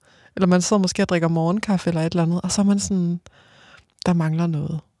op, eller man sidder måske og drikker morgenkaffe eller et eller andet, og så er man sådan, der mangler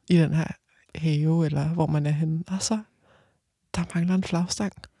noget i den her have, eller hvor man er henne. Og så, der mangler en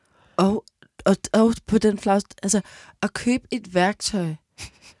flagstang. Og på den flagstang, altså at købe et værktøj,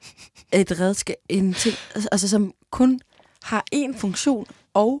 et redskab, en ting, altså som kun har én funktion,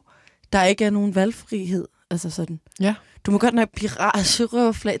 og der ikke er nogen valgfrihed. Altså sådan. Ja. Du må godt have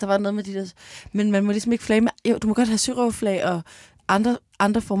sørøverflag, der var noget med de der, men man må ligesom ikke flage med. Jo, du må godt have sørøverflag og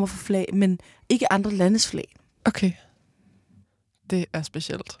andre former for flag, men ikke andre landes flag. Okay. Det er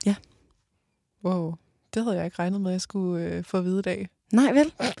specielt. Ja. Wow. Det havde jeg ikke regnet med, at jeg skulle få at vide i dag. Nej,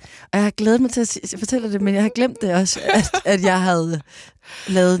 vel? Og jeg har glædet mig til at fortælle det, men jeg har glemt det også, at jeg havde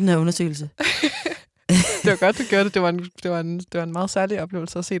lavet den her undersøgelse. Det var godt, du gjorde det. Det var en meget særlig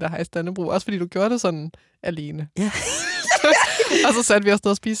oplevelse at se dig hejse Dannebro. Også fordi du gjorde det sådan alene. Ja. Og så satte vi os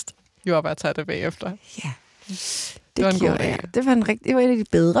ned og spiste jordbærtærte bagefter. Ja. Det var en god dag. Det var en af de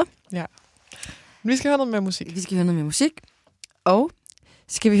bedre. Ja. Men vi skal høre noget mere musik. Vi skal høre noget mere musik. Og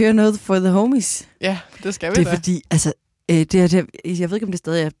skal vi høre noget for the homies? Ja, det skal vi da. da. Det er fordi, altså, jeg ved ikke, om det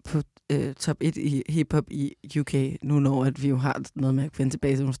stadig er på top 1 i hiphop i UK, nu når at vi jo har noget med at vende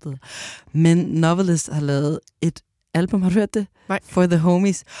tilbage til nogle steder. Men Novelist har lavet et album, har du hørt det? Nej. For the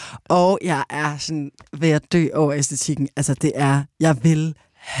homies. Og jeg er sådan ved at dø over æstetikken. Altså, det er, jeg vil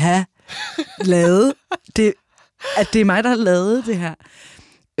have lavet det, at det er mig, der har lavet det her.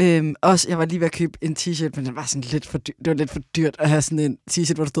 Også, jeg var lige ved at købe en t-shirt, men den var sådan lidt for dyrt. Det var lidt for dyrt at have sådan en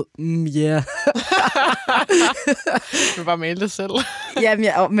t-shirt, hvor der stod, yeah. Du vil bare male det selv.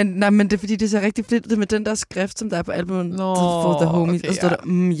 Jamen, men det er fordi, det er så rigtig fedt med den der skrift, som der er på albumet. For the homies. Okay, og så stod der,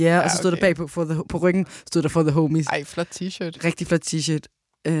 yeah, og så stod der bagpå, på ryggen, stod der for the homies. Ej, flot t-shirt. Rigtig flot t-shirt.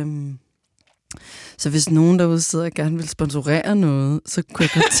 Så hvis nogen derude sidder og gerne vil sponsorere noget, så kunne jeg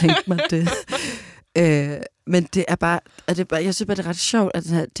godt tænke mig det. Men det er bare, jeg synes bare, det er ret sjovt, at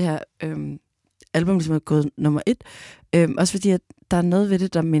det her album ligesom er gået nummer 1. Også fordi, at der er noget ved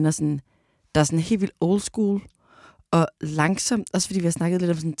det, der minder sådan, der er sådan helt vildt old school og langsomt. Også fordi vi har snakket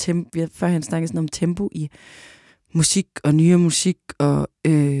lidt om sådan tempo, vi har førhen snakket sådan om tempo i musik og nyere musik og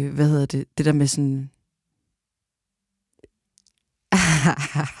det der med sådan...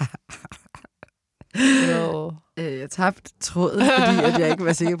 Jeg tabte tråden, fordi at jeg ikke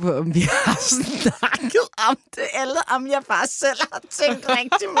var sikker på, om vi har snakket om det, eller om jeg bare selv har tænkt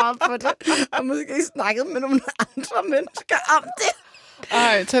rigtig meget på det, og måske ikke snakket med nogle andre mennesker om det.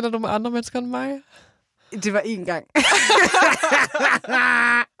 Ej, taler du med andre mennesker end mig? Det var én gang.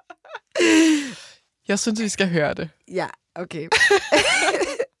 Jeg synes, vi skal høre det. Ja, okay.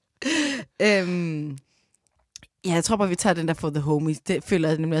 Ja, jeg tror bare, vi tager den der for the homies. Det føler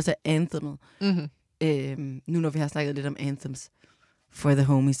jeg nemlig også er anthemet. Mm-hmm. Nu når vi har snakket lidt om anthems. For the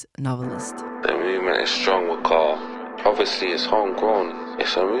homies Novelist. The movement is strong with Carl. Obviously it's homegrown.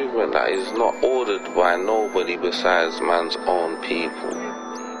 It's a movement that is not ordered by nobody besides man's own people.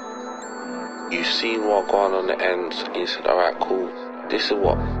 You've seen what gone on the ends and you said, alright, cool. This is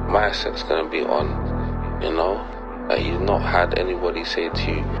what my set's gonna be on. You know? Like you've not had anybody say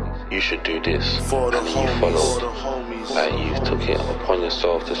to you, you should do this. And you followed. Like you took it upon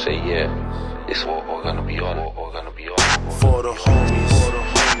yourself to say, yeah, this is what we're gonna be on. For the homies.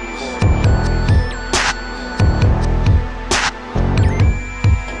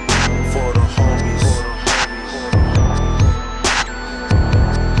 For the homies.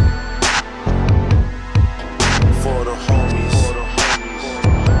 For the homies.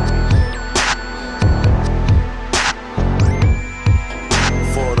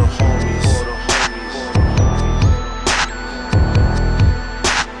 For the homies.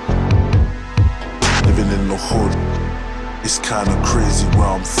 Living in the hood, it's kinda crazy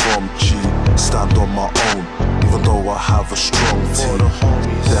where I'm from, G. Stand on my own, even though I have a strong team.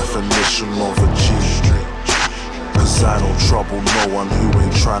 Definition of a G. Cause I don't trouble no one who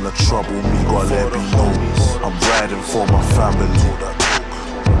ain't tryna trouble me. Gotta let me know I'm riding for my family.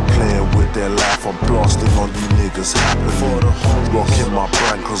 Playing with their life, I'm blasting on you niggas happily. Rocking my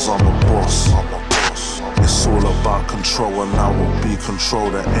brand cause I'm a boss. It's all about control and I will be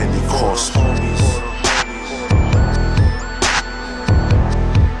controlled at any cost.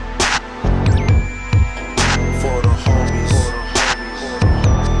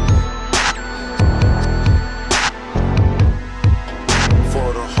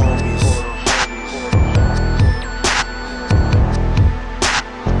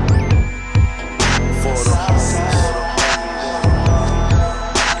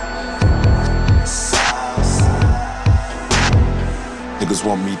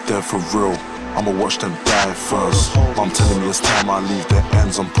 Want me dead for real. I'ma watch them die first. Mom telling me it's time I leave the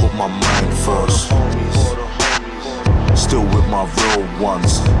ends and put my mind first. Still with my real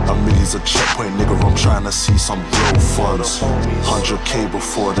ones. A millie's a checkpoint, nigga, I'm trying to see some real funds. 100k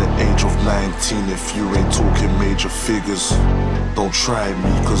before the age of 19. If you ain't talking major figures, don't try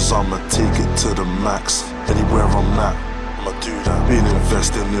me, cause I'ma take it to the max. Anywhere I'm at, I'ma do that. Been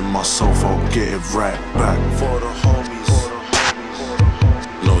investing in myself, I'll get it right back. For the homies.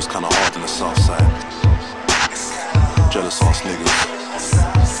 You know it's kinda hard in the south side. Jealous ass niggas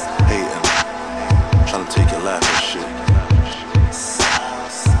hating, trying to take your life and shit.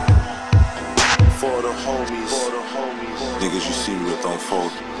 For the homies, niggas you see me with don't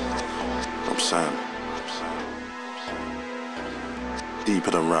fold. I'm saying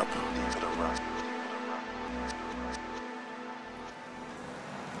deeper than rap.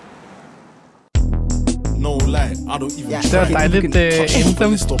 No lie, I don't even. Det var dejligt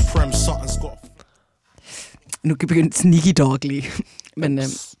anthem. Nu kan vi begynde sneaky dog lige. Men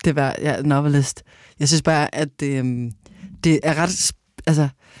det var novelist. Jeg synes bare, at det er ret... Altså,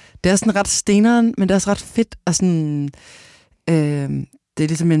 det er sådan ret steneren, men det er også ret fedt. Og sådan, det er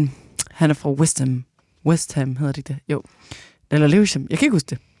ligesom en... Han er fra West Ham hedder det. Jo. Eller Lewisham. Jeg kan ikke huske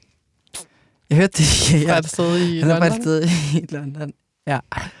det. Jeg hørte det. Fra et sted i London? Fra et sted i London. Ja.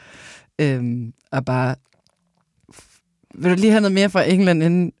 Og bare... Vil du lige have noget mere fra England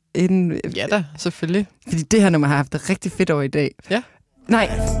inden... Ja da, selvfølgelig. Fordi det her nummer har haft det rigtig fedt over i dag. Ja. Nej.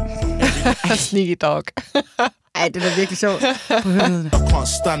 Sneaky dog. Ej, det er virkelig sjovt. På hørnederne. I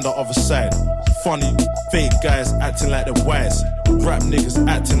can't stand the other side. Funny, fake guys acting like they're wise. Rap niggas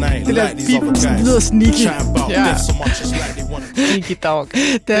acting ain't like these other guys. Det lyder sneaky. Yeah. So much just like they want. Sneaky dog.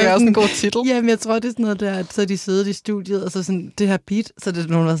 Det er også en god titel. Ja, men jeg tror, det er sådan noget der, at så de sidder i studiet, og så sådan, det her beat, så det er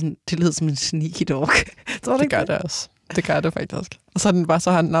nogen, der sådan, det lyder som en sneaky dog. Tror det gør det også. Det gør det faktisk. Og så,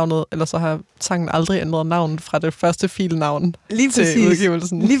 så har navnet, eller så har sangen aldrig ændret navn fra det første filnavn til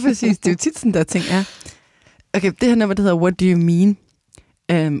udgivelsen. Lige præcis. Det er jo tit sådan, der ting er. Okay, det her nummer, det hedder What Do You Mean?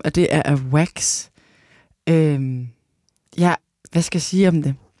 Og det er af Wax. Ja, hvad skal jeg sige om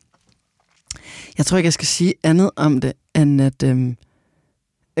det? Jeg tror ikke, jeg skal sige andet om det, end at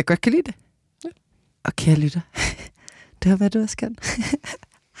jeg godt kan lide det. Ja. Og kære lytter, det var, hvad du også kan.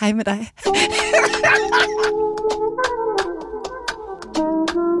 Hej med dig.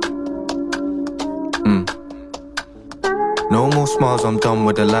 No more smiles, I'm done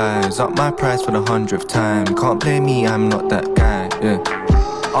with the lies. Up my price for the 100th time. Can't blame me, I'm not that guy. Yeah,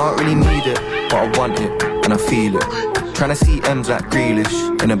 I don't really need it, but I want it and I feel it. Tryna see M's like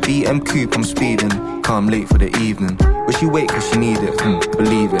Grealish. In a BM coupe, I'm speeding. Come late for the evening. But she wait cause she need it,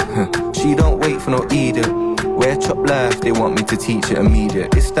 believe it. She don't wait for no edict. Where chop life, they want me to teach it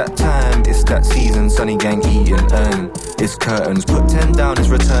immediate. It's that time, it's that season, sunny gang eating, earning. It's curtains, put 10 down, it's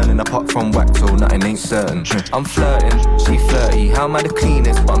returning. Apart from wax, so nothing ain't certain. I'm flirting, she flirty. How am I the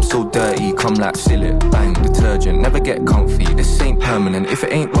cleanest, but I'm so dirty? Come like seal it, bang, detergent. Never get comfy, this ain't permanent. If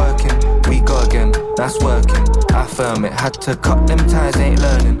it ain't working, we go again, that's working. I firm it, had to cut them ties, ain't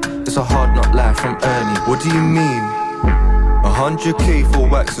learning. It's a hard knock life from early. What do you mean? 100k for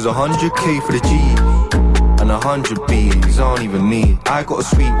wax is 100k for the G. And 100 B's, I don't even need. I got a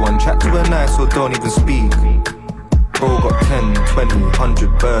sweet one, chat to her nice or don't even speak. Bro got 10, 20,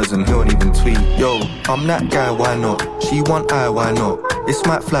 100 birds and he don't even tweet. Yo, I'm that guy, why not? She want I, why not? This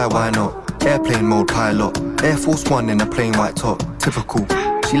might fly, why not? Airplane mode pilot, Air Force One in a plain white top. Typical,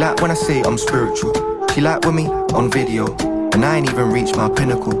 she like when I say I'm spiritual. She like with me on video, and I ain't even reached my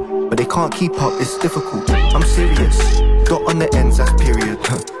pinnacle. But they can't keep up, it's difficult. I'm serious, dot on the ends, that's period.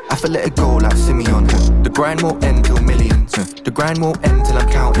 I feel let it go like Simeon. The grind won't end till millions. The grind won't end till I'm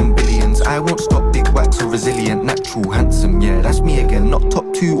counting billions. I won't stop, big wax so resilient, natural, handsome. Yeah, that's me again. Not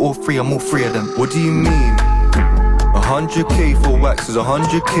top 2 or 3, I'm all 3 of them. What do you mean? 100k for wax is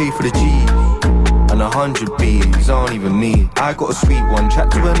 100k for the G. And 100 B's, I don't even need. I got a sweet one,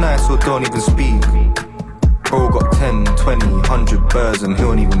 chat to her nice or don't even speak. Bro got 10, 20, 100 birds and he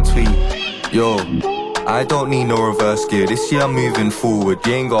don't even tweet. Yo, I don't need no reverse gear. This year I'm moving forward.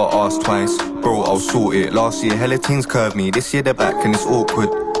 You ain't gotta ask twice. Bro, I'll sort it. Last year, hella things curved me. This year they're back and it's awkward.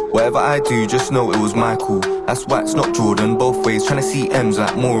 Whatever I do, just know it was my call. That's why it's not Jordan. Both ways, tryna see M's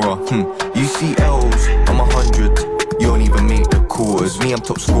like Mora. You see L's, I'm 100. You don't even make the quarters. Me, I'm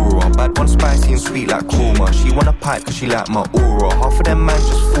top scorer. Bad one, spicy and sweet like korma. She wanna pipe cause she like my aura. Half of them man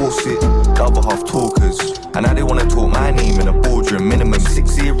just force it. The other half talkers. And now they wanna talk my name in a boardroom. Minimum 6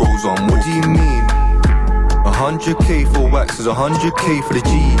 zeros on. What do you mean? 100k for wax is 100k for the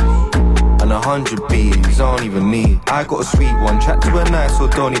G. And 100 B's, I don't even need. I got a sweet one, chat to her nice or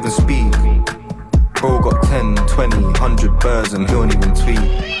don't even speak. Bro got 10, 20, 100 birds and he don't even tweet.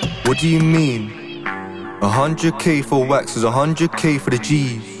 What do you mean? 100k for wax is 100k for the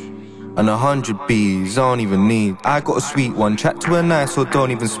G's. And 100 B's I don't even need. I got a sweet one, chat to her nice or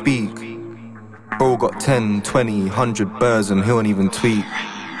don't even speak. Bro got 10, 20, 100 birds and he don't even tweet.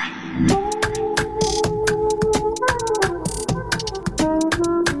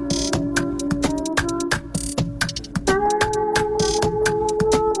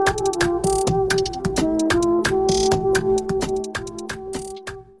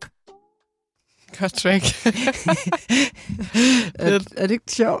 Godt track. Er det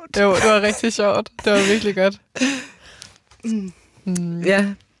ikke sjovt? Jo, det var rigtig sjovt. Det var virkelig godt.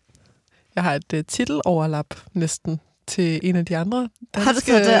 Ja. Jeg har et titeloverlap næsten til en af de andre danske... Har du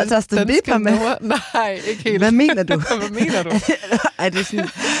så Justin Bieber med? Nej, ikke helt. Hvad mener du? Hvad mener du? Ej, det er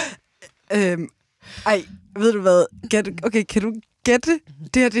sådan... ved du hvad? Okay, kan du gætte?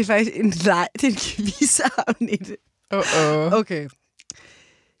 Det her, det er faktisk en leg. Det er en quiz, Agnete. Okay.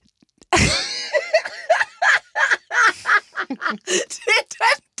 Det er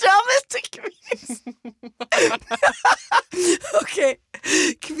den dummeste quiz. Okay.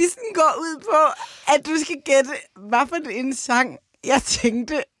 Quizzen går ud på, at du skal gætte, hvad for en sang, jeg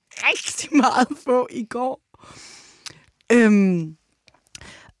tænkte rigtig meget på i går.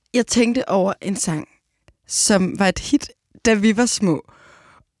 Jeg tænkte over en sang, som var et hit, da vi var små.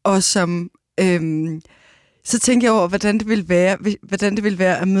 Og som... så tænkte jeg over, hvordan det ville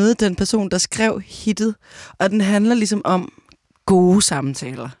være at møde den person, der skrev hittet. Og den handler ligesom om gode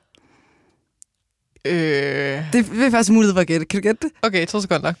samtaler. Det er faktisk mulighed for at gætte. Kan du gætte det? Okay, 2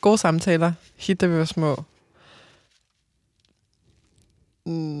 sekunder. Gode samtaler. Hit, da vi var små.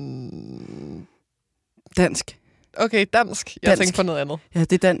 Dansk. Okay, dansk. Jeg tænkte på noget andet. Ja,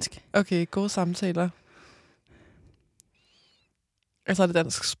 det er dansk. Okay, gode samtaler. Altså er det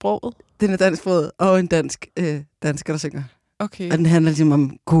dansk sproget? Den er dansk sproget, og en dansker, der synger. Okay. Og den handler ligesom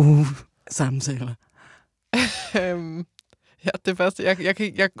om gode samtaler. Ja, det første.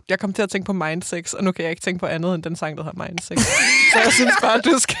 Jeg kom til at tænke på Mindsex, og nu kan jeg ikke tænke på andet end den sang, der hedder Mindsex. Så jeg synes bare, at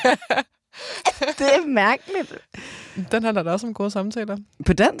du skal... Det er mærkeligt. Den handler da også om gode samtaler.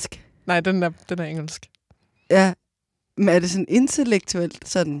 På dansk? Nej, den er engelsk. Ja, men er det sådan intellektuelt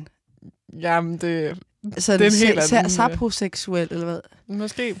sådan? Jamen, det sådan det er en helt anden... saproseksuel, eller hvad?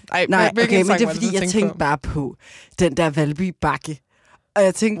 Måske. Nej, okay, men det er fordi, jeg tænkte bare på den der Valby Bakke. Og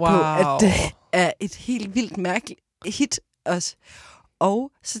jeg tænkte på, at det er et helt vildt mærkeligt hit også.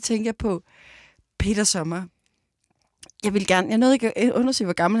 Og så tænkte jeg på Peter Sommer. Jeg nåede ikke at undersøge,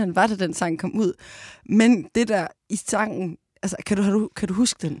 hvor gammel han var, da den sang kom ud. Men det der i sangen, altså, kan du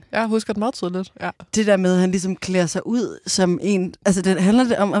huske den? Jeg husker den meget tydeligt, ja. Det der med, at han ligesom klæder sig ud som en... Altså, det handler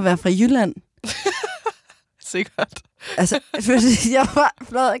det om at være fra Jylland. Sikkert. Altså, fordi jeg var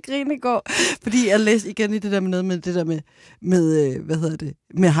flad af grin i går, fordi jeg læste igen i det der med noget med det der med hvad hedder det,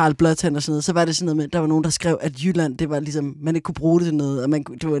 med Harald Blåtand og sådan noget, så var det sådan noget med, der var nogen, der skrev, at Jylland, det var ligesom, man ikke kunne bruge det til noget, og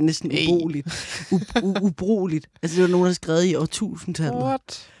det var næsten ubrugeligt. Altså, det var nogen, der skrev i årtusindtallet.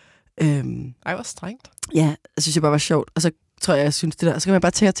 What? Ej, hvor strengt. Ja, jeg synes, det bare var sjovt, og så tror jeg synes det der, og så kan man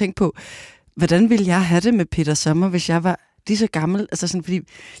bare tage og tænke på, hvordan ville jeg have det med Peter Sommer, hvis jeg var lige så gammel, altså sådan, fordi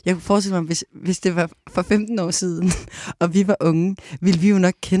jeg kunne forestille mig, hvis det var for 15 år siden, og vi var unge, ville vi jo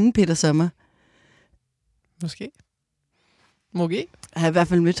nok kende Peter Sommer. Måske. Jeg har i hvert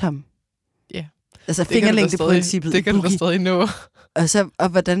fald mødt ham. Ja. Yeah. Altså fingerlængdeprincippet. Det kan du da stadig nå. Og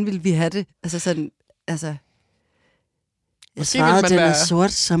hvordan ville vi have det? Altså sådan, altså... Jeg måske svarede, den er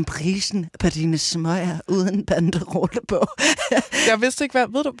sort som prisen på dine smøger, uden banderolle på. Jeg vidste ikke,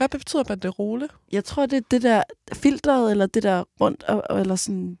 hvad betyder banderolle? Jeg tror, det er det der filtret, eller det der rundt, eller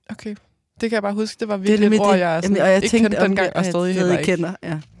sådan... Okay, det kan jeg bare huske, det var virkelig et ord, jeg ikke kendte dengang, og stadig heller ikke kender.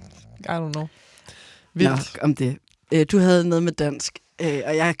 Ja. I don't know. Vildt. Nok om det. Du havde noget med dansk,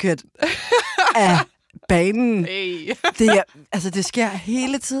 og jeg har kørt af banen. Hey. Det sker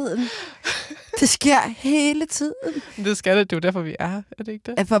hele tiden. Det sker hele tiden. Det skal det. Det er jo derfor, vi er her. Er det ikke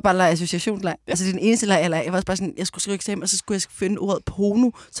det? Jeg får bare lege associationsleg. Ja. Altså, det er den eneste leg, jeg leg. Jeg var også bare sådan, jeg skulle skrive eksamen, og så skulle jeg finde ordet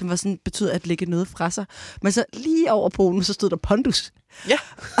pono, som var sådan, betyder at lægge noget fra sig. Men så lige over pono, så stod der pondus. Ja.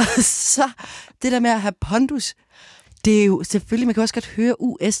 Og så, det der med at have pondus, det er jo selvfølgelig, man kan også godt høre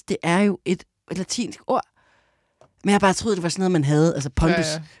US, det er jo et latinsk ord. Men jeg bare troede, det var sådan noget, man havde, altså pondus.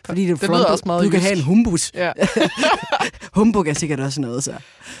 Ja. Fordi det lyder også meget du kan have en humbus. Ja. Humbug er sikkert også noget, så.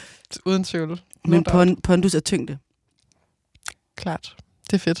 Uden tvivl. Men pondus er tyngde. Klart.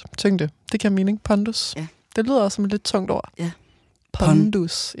 Det er fedt. Tyngde. Det giver mening. Pondus. Ja. Det lyder også som et lidt tungt ord. Ja.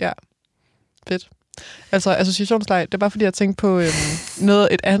 Pondus. Ja. Fedt. Altså, associationsleg, det er bare fordi, jeg tænkte på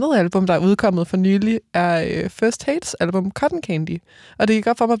et andet album, der er udkommet for nylig, er First Hates album Cotton Candy. Og det gik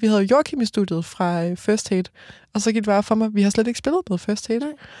op for mig, at vi havde Joachim i studiet fra First Hate, og så gik det bare for mig, at vi har slet ikke spillet noget First Hate.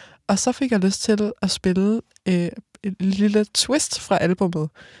 Nej. Og så fik jeg lyst til at spille et lille twist fra albummet,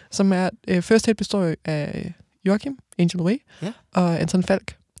 som er, First Hate består af Joachim, Angel Way og Anton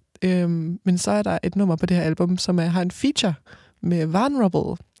Falk. Men så er der et nummer på det her album, som har en feature med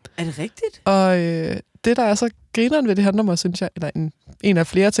Vulnerable. Er det rigtigt? Og det, der er så grineren ved det her nummer, synes jeg, eller en af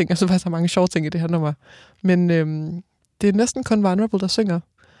flere ting, jeg synes faktisk, der er mange sjove ting i det her nummer, men det er næsten kun Vulnerable, der synger.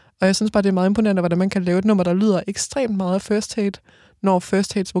 Og jeg synes bare, det er meget imponerende, hvordan man kan lave et nummer, der lyder ekstremt meget af First Hate, når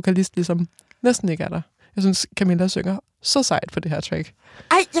First Hates vokalist ligesom næsten ikke er der. Jeg synes, Camilla synger så sejt på det her track.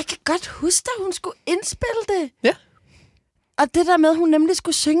 Ej, jeg kan godt huske, at hun skulle indspille det. Ja. Og det der med, at hun nemlig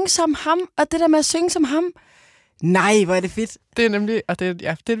skulle synge som ham, og det der med at synge som ham. Nej, hvor er det fedt. Det er nemlig, og det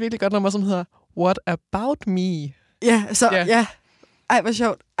er et virkelig godt nummer, som hedder What About Me? Ja, ja. Ej, hvor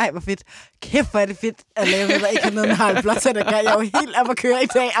sjovt. Ej, hvor fedt. Kæft, hvor er det fedt at lave noget, der ikke har noget med Harald Blåtand at gøre. Jeg er jo helt op at køre i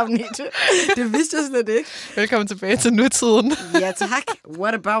dag, Agnete. Det vidste jeg slet ikke. Velkommen tilbage til nutiden. Ja, tak.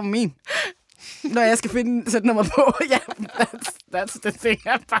 What about me? Når jeg skal sætte nummer på. Ja, that's the thing.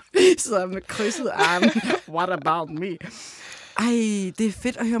 Jeg bare sidder med krydset armen. What about me? Ej, det er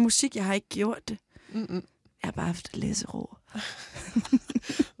fedt at høre musik. Jeg har ikke gjort det. Jeg har bare haft læsero.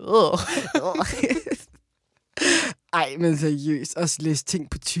 Ej, men seriøst. Også læse ting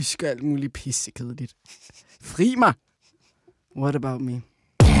på tysk og alt muligt pissekedeligt. Fri mig. What about me?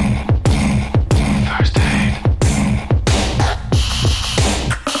 First Hate.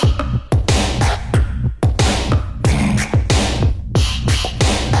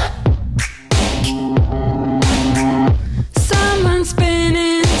 Someone's been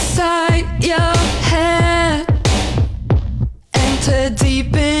inside your head, enter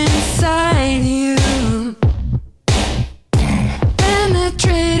deep inside you,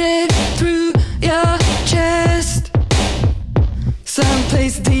 penetrated through your chest,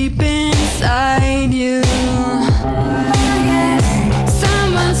 someplace deep inside you.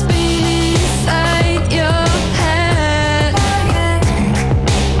 Someone's been inside your head,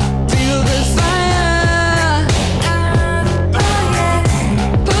 feel the fire,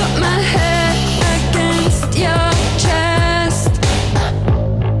 put my head against your chest,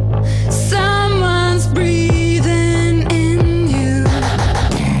 someone's breathing in you.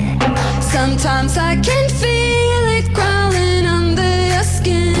 Sometimes I can feel it crawling under your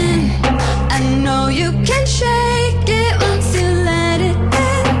skin. I know you can shake it once you let it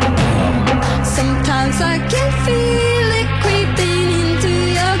in. Sometimes I can feel it creeping into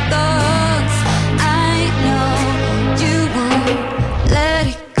your thoughts. I know you won't let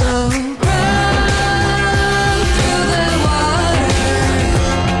it go. Run through the water,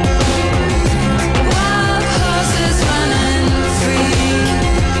 wild horses running free.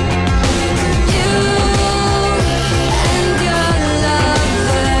 You and your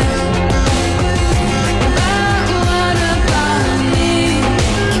lover, about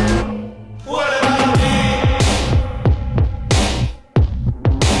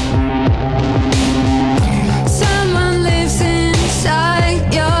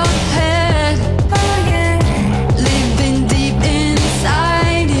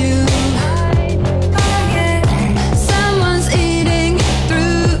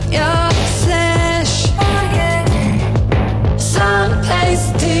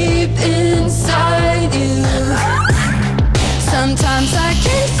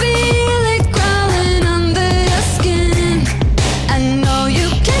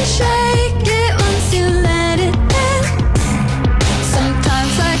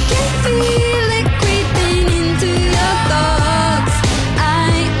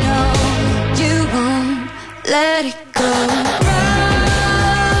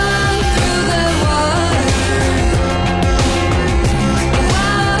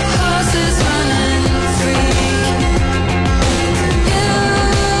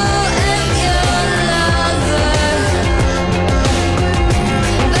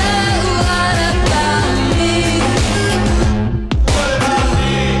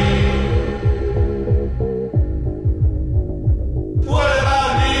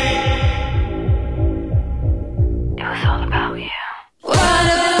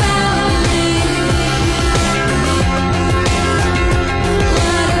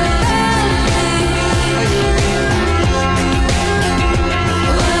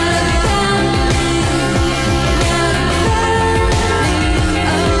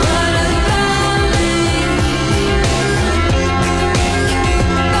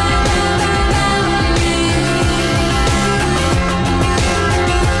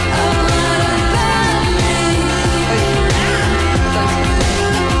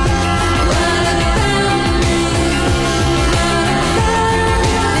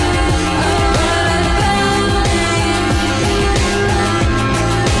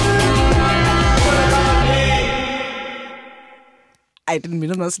Ej, den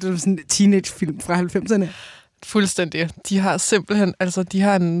minder mig også, det er sådan en teenagefilm fra 90'erne. Fuldstændig. De har simpelthen, altså de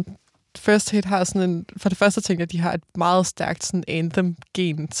har en... First Hate har sådan en... For det første tænker jeg, at de har et meget stærkt sådan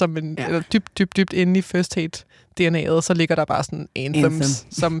anthem-gen, som en, eller dybt inde i First Hate-DNA'et, så ligger der bare sådan anthems,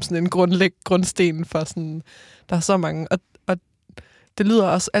 som sådan en grundsten for sådan... Der er så mange, og det lyder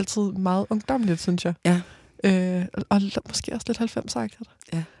også altid meget ungdomligt, synes jeg. Ja. Og måske også lidt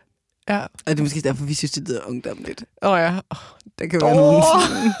 90'er-agtigt. Ja. Ja. Og det er måske derfor, vi synes, det lyder ungdomligt. Ja. Der kan være nogen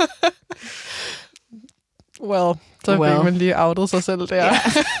sådan... Well, så fik man lige outet sig selv der. Yeah.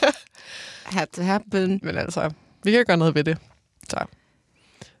 Had to happen. Men altså, vi kan gøre noget ved det. Så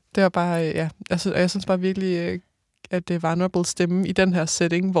det var bare, ja. Jeg synes bare virkelig, at det er vulnerable stemme i den her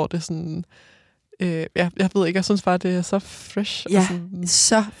setting, hvor det er sådan... jeg ved ikke, jeg synes bare, det er så fresh. Ja, og sådan.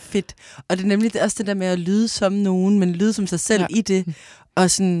 Så fedt. Og det er nemlig også det der med at lyde som nogen, men lyde som sig selv i det.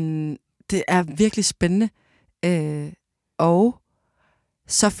 Og sådan, det er virkelig spændende. Og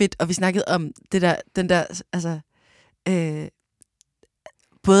så fedt. Og vi snakkede om det der, altså...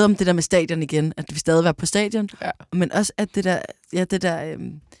 både om det der med stadion igen, at vi stadig var på stadion, men også at det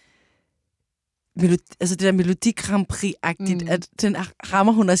der Melodi Grand Prix-agtigt, at den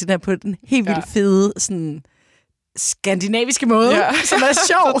rammer hun også på den helt vildt fede, sådan skandinaviske måde, som er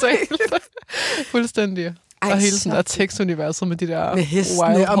sjov. Fuldstændig. Og hele sådan der tekstuniverset med de der med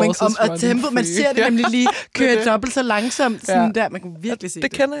hestene, og tempo, man ser det nemlig lige køre dobbelt så langsomt, sådan der, man kan virkelig se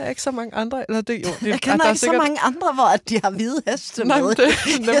det. Det kender jeg ikke så mange andre, eller det, jeg kender ikke så mange andre, hvor de har hvide heste med.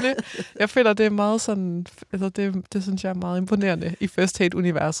 Nemlig, jeg føler, det er meget sådan, altså det synes jeg er meget imponerende i First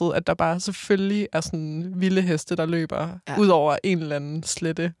Hate-universet, at der bare selvfølgelig er sådan vilde heste, der løber ud over en eller anden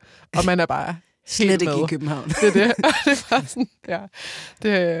slette, og man er bare slet ikke i København. Det er det. Det er bare sådan,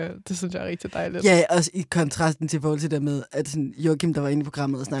 det synes jeg er rigtig dejligt. Ja, også i kontrasten til forhold til det med, at sådan, Joachim, der var inde i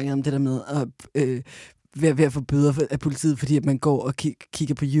programmet og snakkede om det der med at være ved at få bøder af politiet, fordi at man går og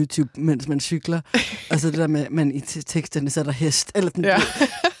kigger på YouTube, mens man cykler. Og så det der med, at man i teksterne så er der hest. Eller den,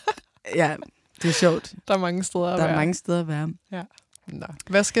 ja, det er sjovt. Der er mange steder at være. Der er mange steder at være. Ja. Nå.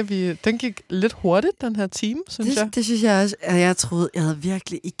 Hvad skal vi... Den gik lidt hurtigt, den her time, synes jeg. Det synes jeg også. Jeg havde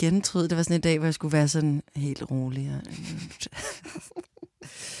virkelig igen troet, det var sådan en dag, hvor jeg skulle være sådan helt rolig.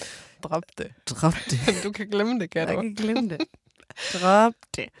 Drop det. Drop det. Du kan glemme det, kan du? Jeg kan glemme det. Drop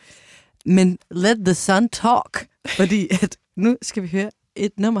det. Men let the sun talk. Fordi at nu skal vi høre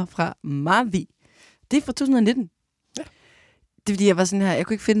et nummer fra Marvi. Det er fra 2019. Ja. Det er fordi, jeg var sådan her, jeg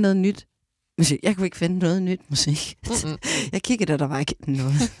kunne ikke finde noget nyt musik. Jeg kunne ikke finde noget nyt musik. Jeg kiggede, der var ikke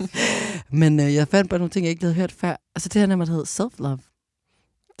noget. Men jeg fandt bare nogle ting, jeg ikke havde hørt før. Altså det her nummer, der hedder Self-Love.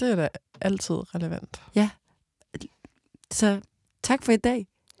 Det er da altid relevant. Ja. Så tak for i dag.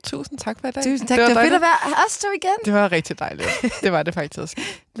 Tusind tak for i dag. Tusind tak. Det var fedt at være os to igen. Det var rigtig dejligt. Det var det faktisk.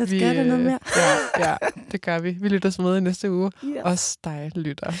 Lad os gøre det noget mere. Ja, det gør vi. Vi lytter os med i næste uge. Yes. Også dig,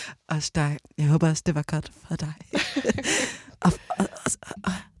 lytter. Også dig. Jeg håber også, det var godt for dig. og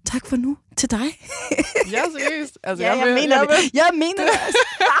tak for nu til dig. Ja, seriøst. Altså, jeg mener det. Jeg mener det.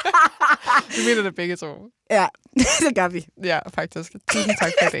 Vi mener det begge to. Ja, det gør vi. Ja, faktisk. Tusind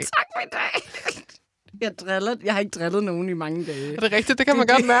tak for i dag. Tak for i dag. Jeg har ikke drillet nogen i mange dage. Er det rigtigt? Det kan man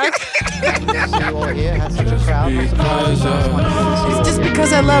godt mærke. It's just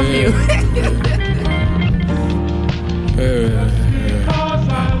because I love you.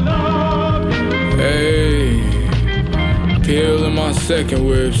 Hey, pills in my second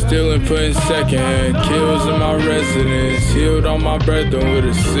whip, still in putting second hand. Kills in my residence, healed on my brethren with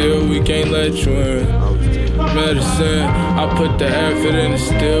a seal. We can't let you in. Medicine, I put the effort in and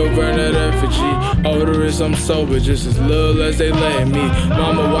still burn that effigy. Over the wrist, I'm sober, just as little as they letting me.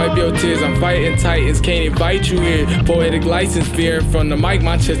 Mama, wipe your tears, I'm fighting titans, can't invite you here. Poetic license, fearing from the mic,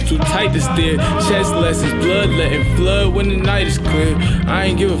 my chest too tight to steer. Chest lessons, blood letting flood when the night is clear. I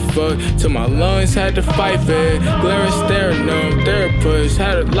ain't give a fuck till my lungs had to fight for it. Glaring, staring, numb, therapist,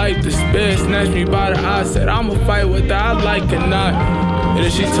 had a light to spare. Snatched me by the eye, said I'ma fight whether I like or not. And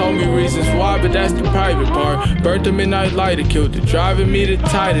then she told me reasons why, but that's the private part. Burnt the midnight lighter, killed the driving me to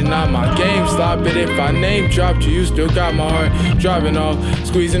Titan. Not my game slot, but if I name dropped you, you still got my heart. Driving off,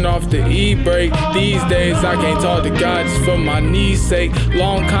 squeezing off the E-brake. These days I can't talk to God just for my knees' sake.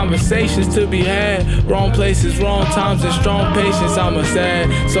 Long conversations to be had. Wrong places, wrong times, and strong patience. I'm a sad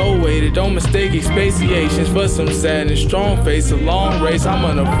soul weighted. Don't mistake expatiations for some sadness. Strong face, a long race. I'm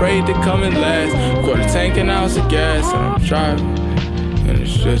unafraid to come in last. Quarter tank an ounce of gas, and I'm driving. And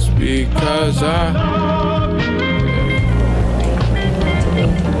it's just because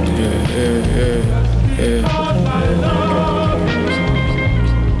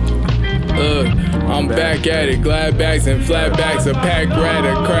Look, I'm back look at it. Glad bags and flatbacks, a pack rat,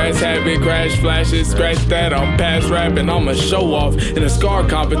 a crash habit, crash flashes, scratch that. I'm past rapping, I'm a show off in a scar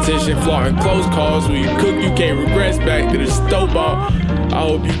competition, flaunting close calls. When you cook, you can't regress back to the stove ball. I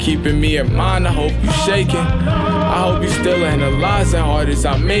hope you keeping me in mind, I hope you shaking. I hope you still analyzing hard as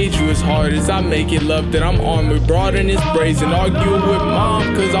I made you, as hard as I make it. Love that I'm armed with broad and it's brazen. Arguing with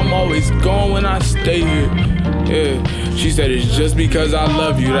mom, cause I'm always gone when I stay here. Yeah, she said it's just because I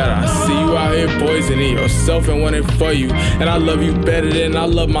love you that I see you out here poisoning yourself and want it for you. And I love you better than I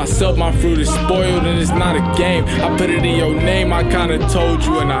love myself. My fruit is spoiled and it's not a game. I put it in your name, I kinda told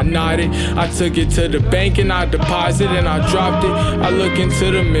you and I nodded. I took it to the bank and I deposited and I dropped it. I look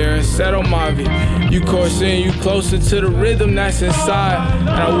into the mirror and said, oh Mavi, you coursing, you closer to the rhythm that's inside. And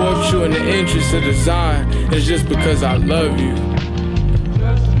I warped you in the interest of design. It's just because I love you.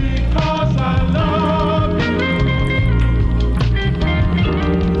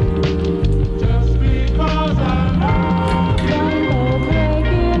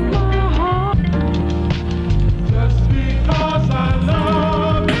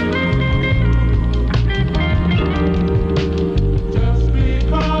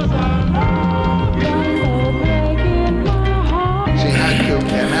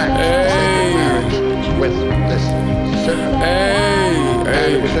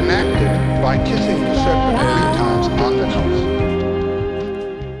 By kissing the serpent.